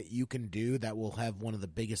things that you can do that will have one of the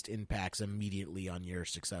biggest impacts immediately on your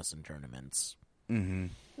success in tournaments. Mm-hmm.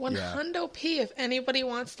 Hundo P. If anybody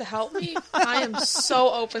wants to help me, I am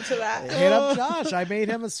so open to that. Hit up Josh. I made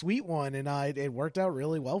him a sweet one, and it worked out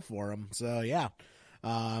really well for him. So yeah.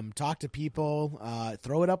 Talk to people,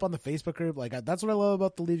 throw it up on the Facebook group. Like that's what I love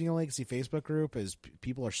about the Leaving a Legacy Facebook group is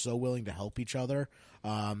people are so willing to help each other.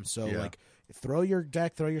 Like throw your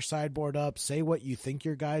deck, throw your sideboard up, say what you think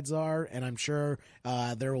your guides are, and I'm sure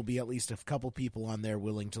there will be at least a couple people on there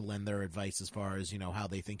willing to lend their advice as far as how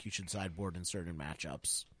they think you should sideboard in certain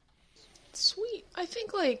matchups. Sweet. I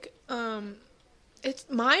think it's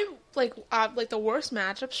my the worst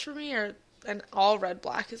matchups for me are and all red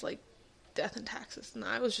black is Death and Taxes, and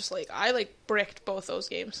I was just I bricked both those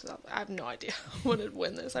games. So I have no idea who would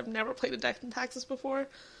win this. I've never played a Death and Taxes before,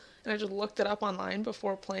 and I just looked it up online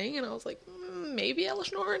before playing, and I was like, maybe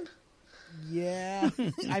Elish Norn. Yeah,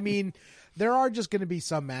 I mean, there are just going to be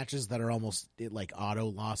some matches that are almost auto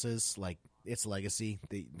losses. Like it's Legacy.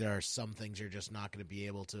 There are some things you're just not going to be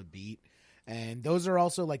able to beat. And those are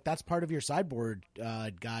also that's part of your sideboard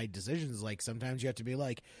guide decisions. Sometimes you have to be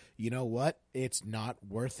you know what? It's not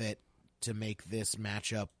worth it to make this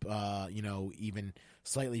matchup, even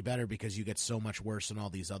slightly better because you get so much worse in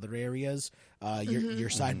all these other areas. Your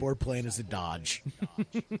sideboard plan is a dodge,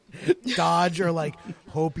 dodge, or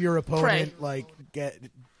hope your opponent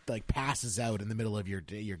passes out in the middle of your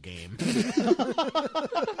game.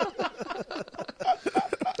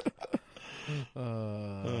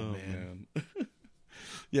 Man.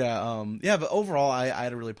 Yeah, but overall, I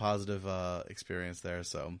had a really positive experience there.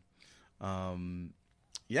 So,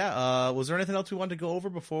 was there anything else we wanted to go over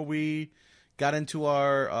before we got into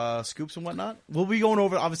our scoops and whatnot? We'll be going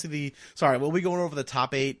over we'll be going over the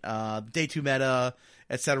top 8, day 2 meta,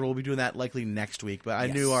 etc. We'll be doing that likely next week. But I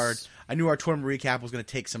knew our tournament recap was going to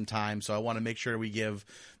take some time, so I want to make sure we give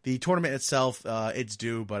the tournament itself its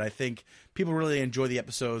due. But I think people really enjoy the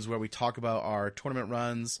episodes where we talk about our tournament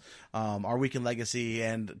runs, our week in Legacy,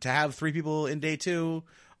 and to have 3 people in day 2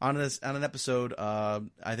 on an episode,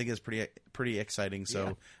 I think is pretty exciting.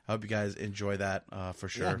 So I hope you guys enjoy that for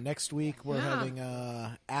sure. Yeah, next week we're having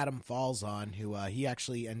Adam Falls on, who he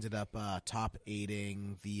actually ended up top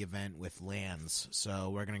 8ing the event with lands. So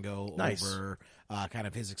we're gonna go over kind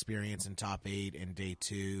of his experience in top 8 and day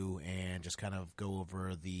 2, and just kind of go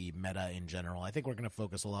over the meta in general. I think we're gonna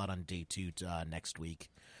focus a lot on day 2 next week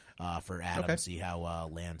for Adam, see how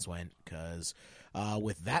lands went, because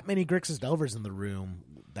with that many Grixis Delvers in the room,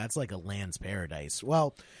 that's like a land's paradise.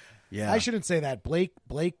 Well, yeah, I shouldn't say that. Blake,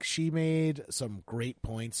 she made some great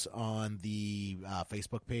points on the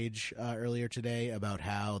Facebook page earlier today about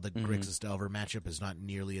how the Grixis Delver matchup is not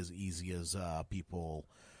nearly as easy as people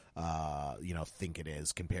think it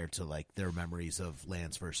is compared to their memories of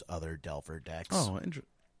lands versus other Delver decks. Oh, interesting.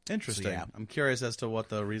 So, yeah. I'm curious as to what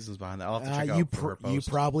the reasons behind that. I'll have to check out her post. You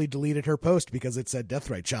probably deleted her post because it said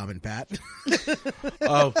Deathrite Shaman, Pat.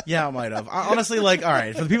 Oh, yeah, I might have. Honestly, all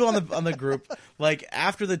right, for the people on the group,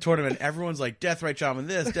 after the tournament, everyone's like, Deathrite Shaman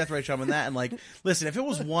this, Deathrite Shaman that, and listen, if it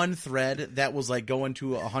was one thread that was going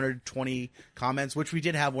to 120 comments, which we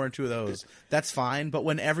did have 1 or 2 of those, that's fine, but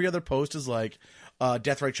when every other post is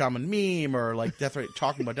Deathrite Shaman meme or Deathrite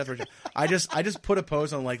talking about Deathrite Shaman, I just put a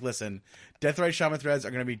post on listen, Deathrite Shaman threads are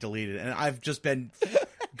going to be deleted, and I've just been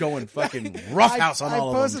going fucking roughhouse on all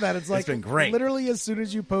of them. I posted that. It's been great. Literally as soon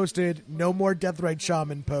as you posted no more Deathrite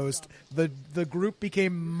Shaman post, the group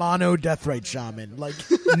became mono Deathrite Shaman. No.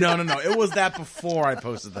 It was that before I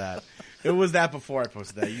posted that. It was that before I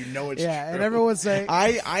posted that. You know it's true. And everyone's saying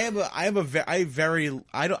I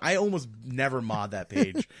almost never mod that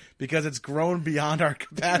page because it's grown beyond our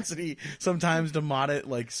capacity sometimes to mod it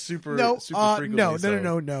super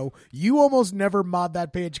frequently. No. You almost never mod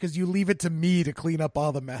that page because you leave it to me to clean up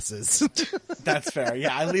all the messes. That's fair.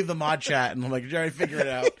 Yeah, I leave the mod chat and I'm like, Jerry, figure it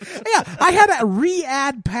out. Yeah, I had to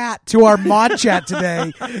re-add Pat to our mod chat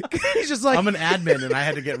today. He's just I'm an admin and I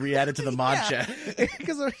had to get re-added to the mod chat.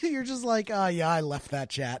 Because you're just I left that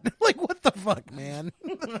chat. What the fuck, man?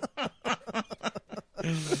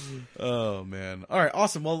 Oh, man. All right,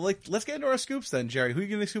 awesome. Well, let's get into our scoops then, Jerry. Who are you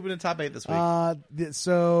going to scoop in the top 8 this week?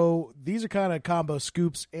 So these are kind of combo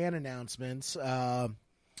scoops and announcements.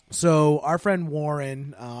 So our friend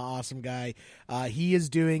Warren, awesome guy, he is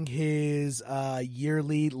doing his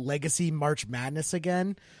yearly Legacy March Madness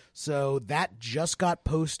again. So that just got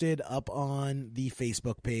posted up on the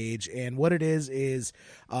Facebook page, and what it is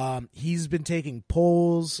he's been taking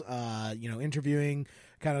polls, interviewing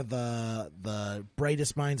kind of the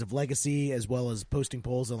brightest minds of Legacy, as well as posting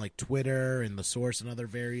polls on like Twitter and the Source and other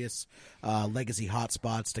various Legacy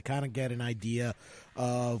hotspots to kind of get an idea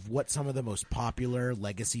of what some of the most popular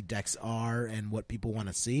Legacy decks are and what people want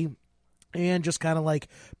to see. And just kind of like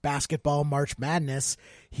basketball March Madness,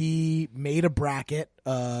 he made a bracket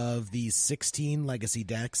of these 16 Legacy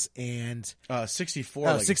decks and 64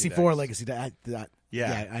 Legacy 64 decks. Legacy decks.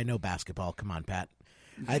 Yeah. I know basketball. Come on, Pat.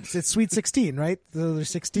 It's Sweet 16, right? There's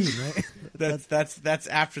 16, right? That's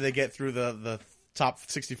after they get through the top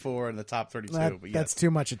 64 and the top 32. But yes. That's too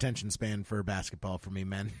much attention span for basketball for me,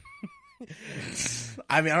 man.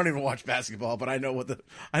 I mean, I don't even watch basketball, but I know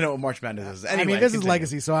what March Madness is. Anyway, I mean, this continue. is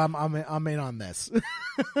Legacy, so I'm in on this.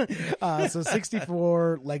 So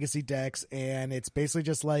 64 Legacy decks, and it's basically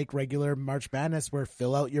just like regular March Madness, where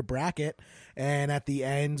fill out your bracket, and at the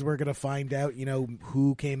end, we're gonna find out,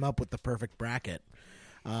 who came up with the perfect bracket.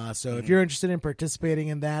 So if you're interested in participating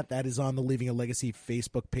in that, that is on the Leaving a Legacy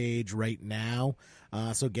Facebook page right now.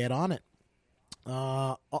 So get on it.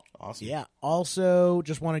 Awesome. Yeah. Also,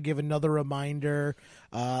 just want to give another reminder.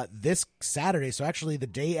 This Saturday, so actually the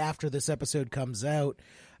day after this episode comes out,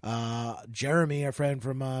 Jeremy, our friend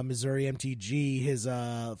from Missouri MTG, his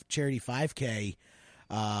charity 5K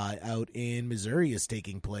out in Missouri is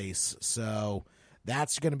taking place. So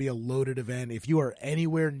that's going to be a loaded event. If you are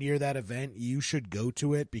anywhere near that event, you should go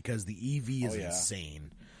to it because the EV is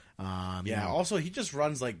insane. Also, he just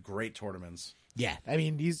runs like great tournaments. Yeah, I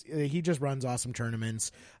mean, he just runs awesome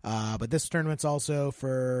tournaments. But this tournament's also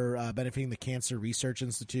for benefiting the Cancer Research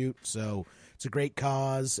Institute, so it's a great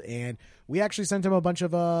cause. And we actually sent him a bunch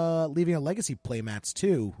of Leaving a Legacy playmats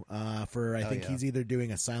too. I think he's either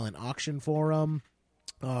doing a silent auction for them,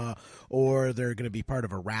 or they're going to be part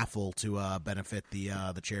of a raffle to benefit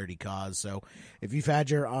the charity cause. So if you've had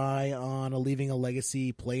your eye on a Leaving a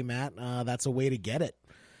Legacy playmat, that's a way to get it.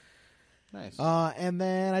 Nice. And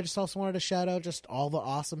then I just also wanted to shout out just all the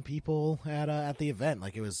awesome people at the event.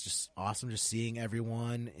 Like, it was just awesome just seeing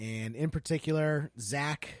everyone, and in particular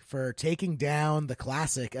Zach for taking down the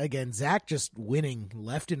Classic again. Zach just winning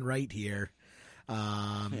left and right here.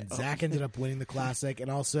 Zach ended up winning the Classic, and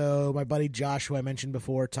also my buddy Josh, who I mentioned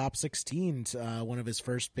before, top 16, one of his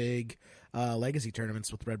first big Legacy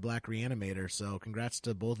tournaments with Red Black Reanimator. So congrats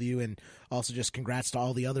to both of you, and also just congrats to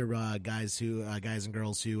all the other guys and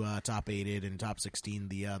girls who top 8'd and top 16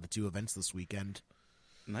 the two events this weekend.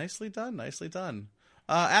 Nicely done.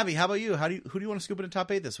 Abby, how about you? Who do you want to scoop into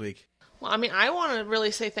top 8 this week? Well, I mean, I want to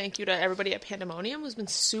really say thank you to everybody at Pandemonium who's been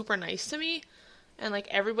super nice to me. And, like,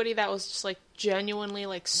 everybody that was just, like, genuinely,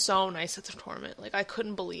 like, so nice at the tournament. Like, I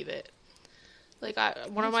couldn't believe it. Like,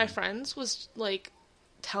 one of my friends was, like,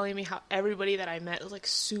 telling me how everybody that I met was, like,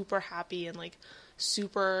 super happy and, like,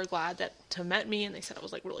 super glad to met me. And they said it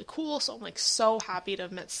was, like, really cool. So I'm, like, so happy to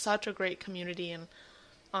have met such a great community. And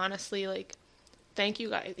honestly, like, thank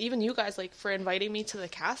you guys. Even you guys, like, for inviting me to the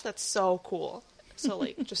cast. That's so cool. So,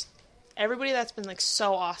 like, just everybody that's been, like,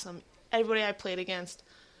 so awesome. Everybody I played against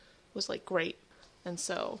was, like, great. And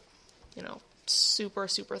so, super,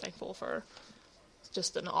 super thankful for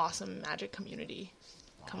just an awesome Magic community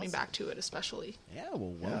coming back to it, especially. Yeah,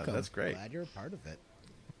 well, welcome. Yeah, that's great. Glad you're a part of it.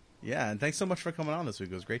 Yeah, and thanks so much for coming on this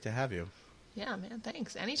week. It was great to have you. Yeah, man,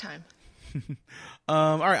 thanks. Anytime.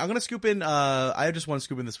 All right, I'm gonna scoop in. I just want to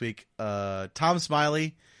scoop in this week. Tom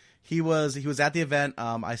Smiley, he was at the event.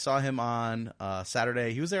 I saw him on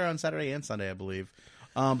Saturday. He was there on Saturday and Sunday, I believe.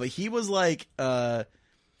 But he was like.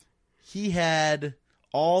 He had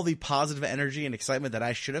all the positive energy and excitement that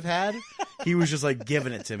I should have had. He was just like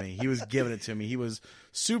giving it to me. He was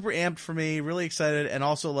super amped for me, really excited, and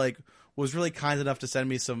also like was really kind enough to send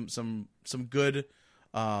me some good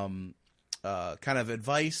kind of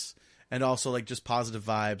advice, and also like just positive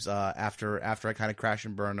vibes after I kind of crashed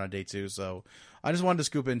and burned on day 2. So I just wanted to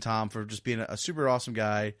scoop in Tom for just being a super awesome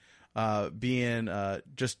guy, being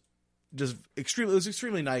just extremely. It was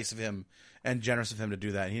extremely nice of him and generous of him to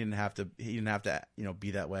do that. He didn't have to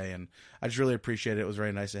be that way, and I just really appreciate it. It was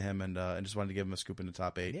very nice of him, and just wanted to give him a scoop in the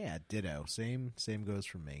top 8. Yeah, ditto. Same goes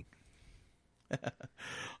for me.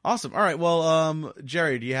 Awesome. All right. Well,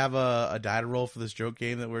 Jerry, do you have a die to roll for this joke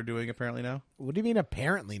game that we're doing apparently now? What do you mean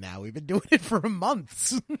apparently now? We've been doing it for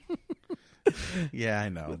months. Yeah, I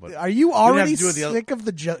know. But are you already sick of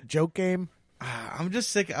the joke game? I'm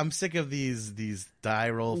just sick. I'm sick of these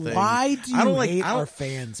die roll things. Why do you hate our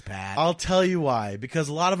fans, Pat? I'll tell you why. Because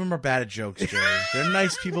a lot of them are bad at jokes, Jerry. They're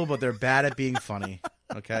nice people, but they're bad at being funny.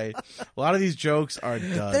 Okay, a lot of these jokes are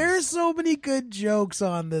duds. There's so many good jokes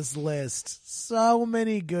on this list. So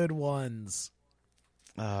many good ones.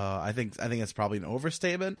 I think it's probably an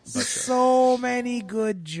overstatement. But so many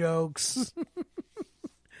good jokes.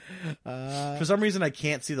 For some reason, I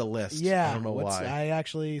can't see the list. Yeah, I don't know why. I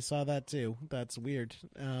actually saw that too. That's weird.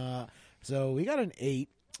 So we got an 8,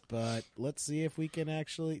 but let's see if we can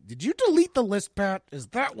actually. Did you delete the list, Pat? Is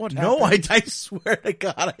that what happened? No, I swear to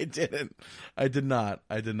God, I didn't. I did not.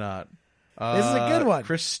 This is a good one.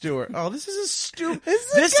 Chris Stewart. Oh, this is a stupid.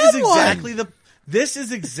 This is a good one. This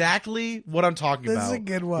is exactly what I'm talking about. This is a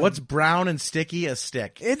good one. What's brown and sticky? A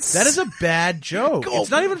stick. That is a bad joke. It's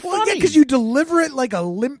not even funny. Because you deliver it like a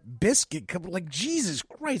limp biscuit. Like, Jesus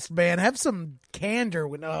Christ, man. Have some candor.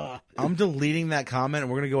 I'm deleting that comment,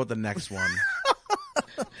 and we're going to go with the next one.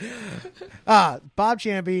 Bob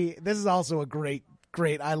Champy, this is also a great.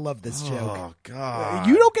 I love this joke. Oh, God.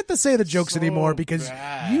 You don't get to say the jokes anymore because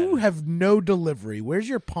bad. you have no delivery. Where's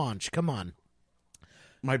your paunch? Come on.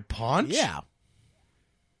 My paunch? Yeah.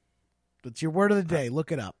 That's your word of the day.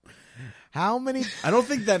 Look it up. How many? I don't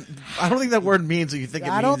think that word means what you think it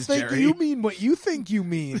means. I don't think Jerry. you mean what you think you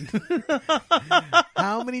mean.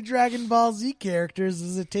 How many Dragon Ball Z characters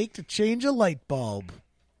does it take to change a light bulb?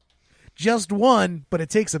 Just one, but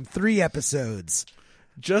it takes them 3 episodes.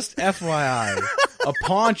 Just FYI, a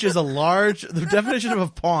paunch is the definition of a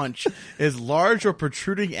paunch is large or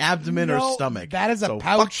protruding abdomen or stomach. That is a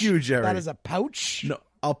pouch. Fuck you, Jerry. That is a pouch? No,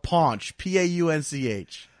 a paunch.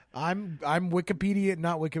 Paunch. I'm Wikipedia,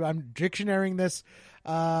 not Wikipedia. I'm dictionarying this.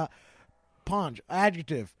 Paunch,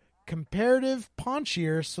 adjective. Comparative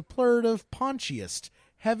paunchier, superlative paunchiest.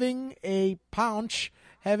 Having a paunch,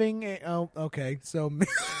 okay. So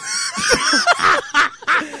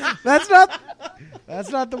that's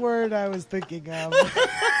not the word I was thinking of.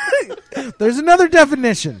 There's another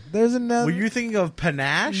definition. Were you thinking of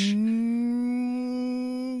panache?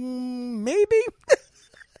 Maybe.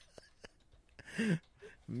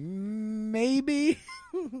 Maybe.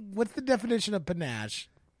 What's the definition of panache?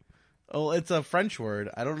 Oh, it's a French word.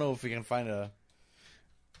 I don't know if we can find a.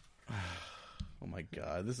 Oh my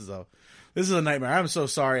God, this is a nightmare. I'm so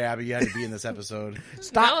sorry, Abby. You had to be in this episode.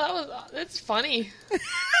 Stop. No, it's funny.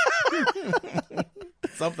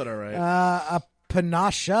 Something, all right. A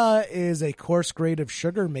panache is a coarse grade of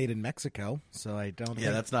sugar made in Mexico. So I don't.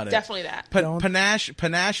 Yeah, that's not it. Definitely that.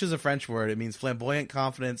 Panache is a French word. It means flamboyant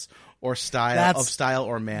confidence or style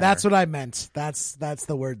or manner. That's what I meant. That's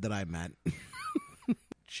the word that I meant.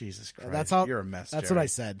 Jesus Christ, you're a mess. That's Jerry. what I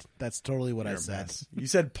said. That's totally what I said. You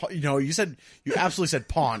said, you absolutely said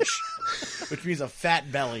paunch, which means a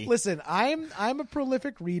fat belly. Listen, I'm a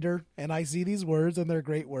prolific reader, and I see these words, and they're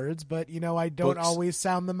great words, but I don't always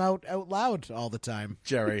sound them out loud all the time.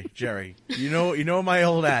 Jerry, you know my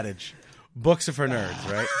old adage. Books are for nerds,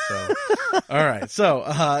 right? So, all right. So,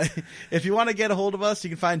 if you want to get a hold of us, you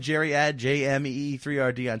can find Jerry at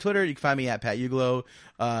JMEE3RD on Twitter. You can find me at Pat Uglow,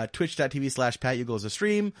 twitch.tv/Pat Uglow is a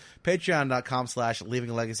stream, patreon.com/Leaving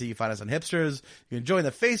a Legacy. You can find us on Hipsters. You can join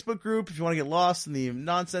the Facebook group if you want to get lost in the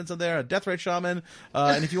nonsense of there, a Death Ray Shaman.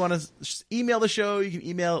 And if you want to email the show, you can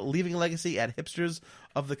email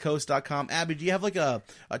leavinglegacy@hipstersofthecoast.com. Abby, do you have like a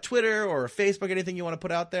Twitter or a Facebook, anything you want to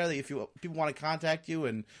put out there that if people want to contact you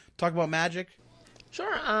and talk about Magic?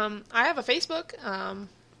 Sure. I have a Facebook. My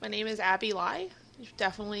name is Abby Lai. You should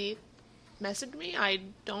definitely message me. I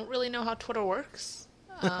don't really know how Twitter works,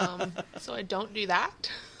 so I don't do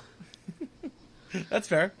that. That's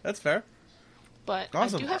fair. But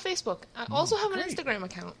awesome. I do have Facebook. I also have an Instagram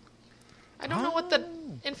account. I don't know what the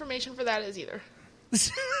information for that is either.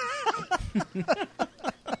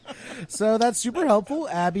 So that's super helpful.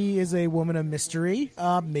 Abby is a woman of mystery.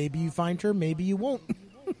 Maybe you find her, maybe you won't.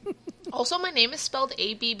 Also, my name is spelled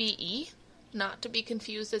Abbe, not to be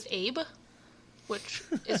confused as Abe, which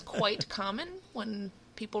is quite common when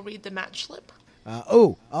people read the match slip.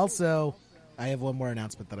 Also, I have one more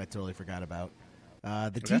announcement that I totally forgot about.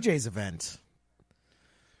 The TJ's event.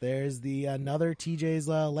 There's another TJ's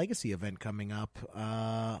Legacy event coming up.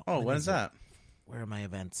 When is that? Where are my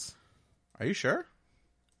events? Are you sure?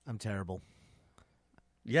 I'm terrible.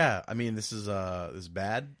 Yeah, I mean, this is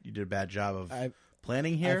bad. You did a bad job of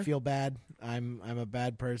planning here. I feel bad. I'm a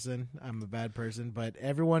bad person. But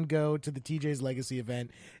everyone go to the TJ's Legacy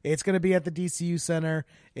event. It's going to be at the DCU Center.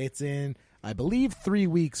 It's in, I believe, 3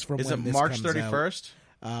 weeks from when this comes out. Is it March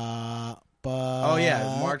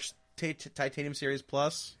 31st? March Titanium Series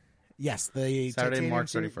Plus. Yes, the Saturday, Titanium March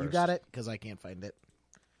Series. 31st. You got it? Because I can't find it.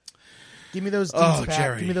 Give me those deets, Pat.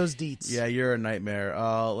 Jerry. Give me those deets. Yeah, you're a nightmare.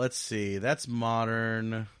 Let's see. That's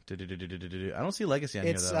modern. I don't see Legacy on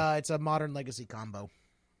here, though. It's a modern Legacy combo.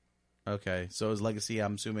 Okay, so is Legacy,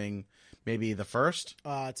 I'm assuming, maybe the 1st?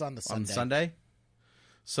 It's on the Sunday. On Sunday?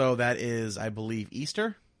 So that is, I believe,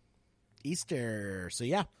 Easter? So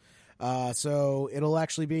yeah. So it'll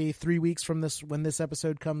actually be 3 weeks from this when this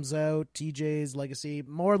episode comes out. TJ's Legacy,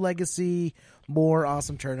 more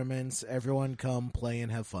awesome tournaments. Everyone come play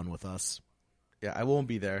and have fun with us. Yeah, I won't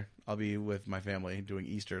be there. I'll be with my family doing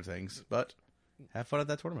Easter things, but have fun at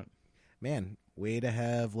that tournament. Man, way to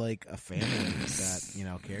have like a family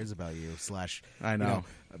that cares about you. I know.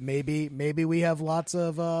 Maybe we have lots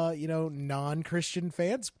of non-Christian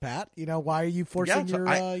fans. Pat, why are you forcing your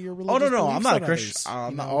religious? Oh no, I'm not a beliefs Christian.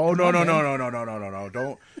 on others? Oh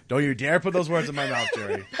no! Don't you dare put those words in my mouth,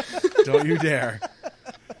 Jerry. Don't you dare.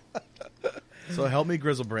 So help me,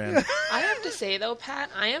 Grizzlebrand. I have to say though,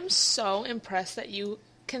 Pat, I am so impressed that you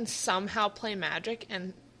can somehow play Magic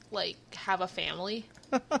and like have a family.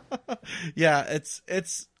 Yeah,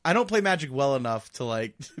 it's. I don't play Magic well enough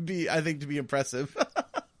to be impressive.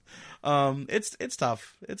 It's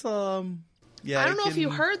tough. It's yeah. I don't know if you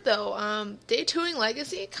heard though. Day 2ing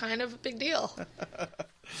Legacy, kind of a big deal.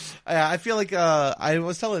 Yeah, I feel like I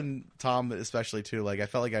was telling Tom especially too. Like I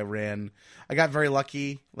felt like I got very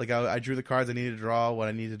lucky. Like I drew the cards I needed to draw when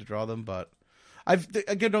I needed to draw them. But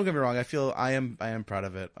again, don't get me wrong. I feel I am proud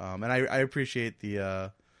of it. And I appreciate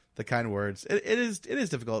the kind words. It is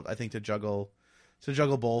difficult, I think, to juggle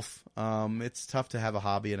both. It's tough to have a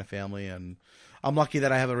hobby and a family, and I'm lucky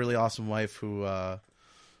that I have a really awesome wife who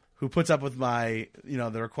puts up with my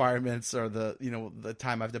the requirements or the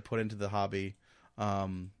time I have to put into the hobby.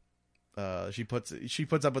 She puts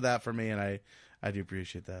up with that for me, and I do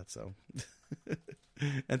appreciate that. So,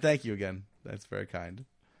 and thank you again. That's very kind.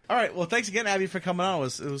 All right, well, thanks again, Abby, for coming on.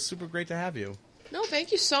 It was super great to have you. No,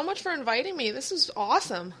 thank you so much for inviting me. This is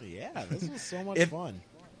awesome. Yeah, this was so much fun.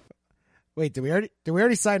 Wait, did we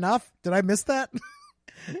already sign off? Did I miss that?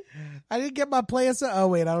 I didn't get my play. Oh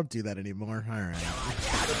wait, I don't do that anymore. All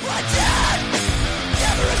right.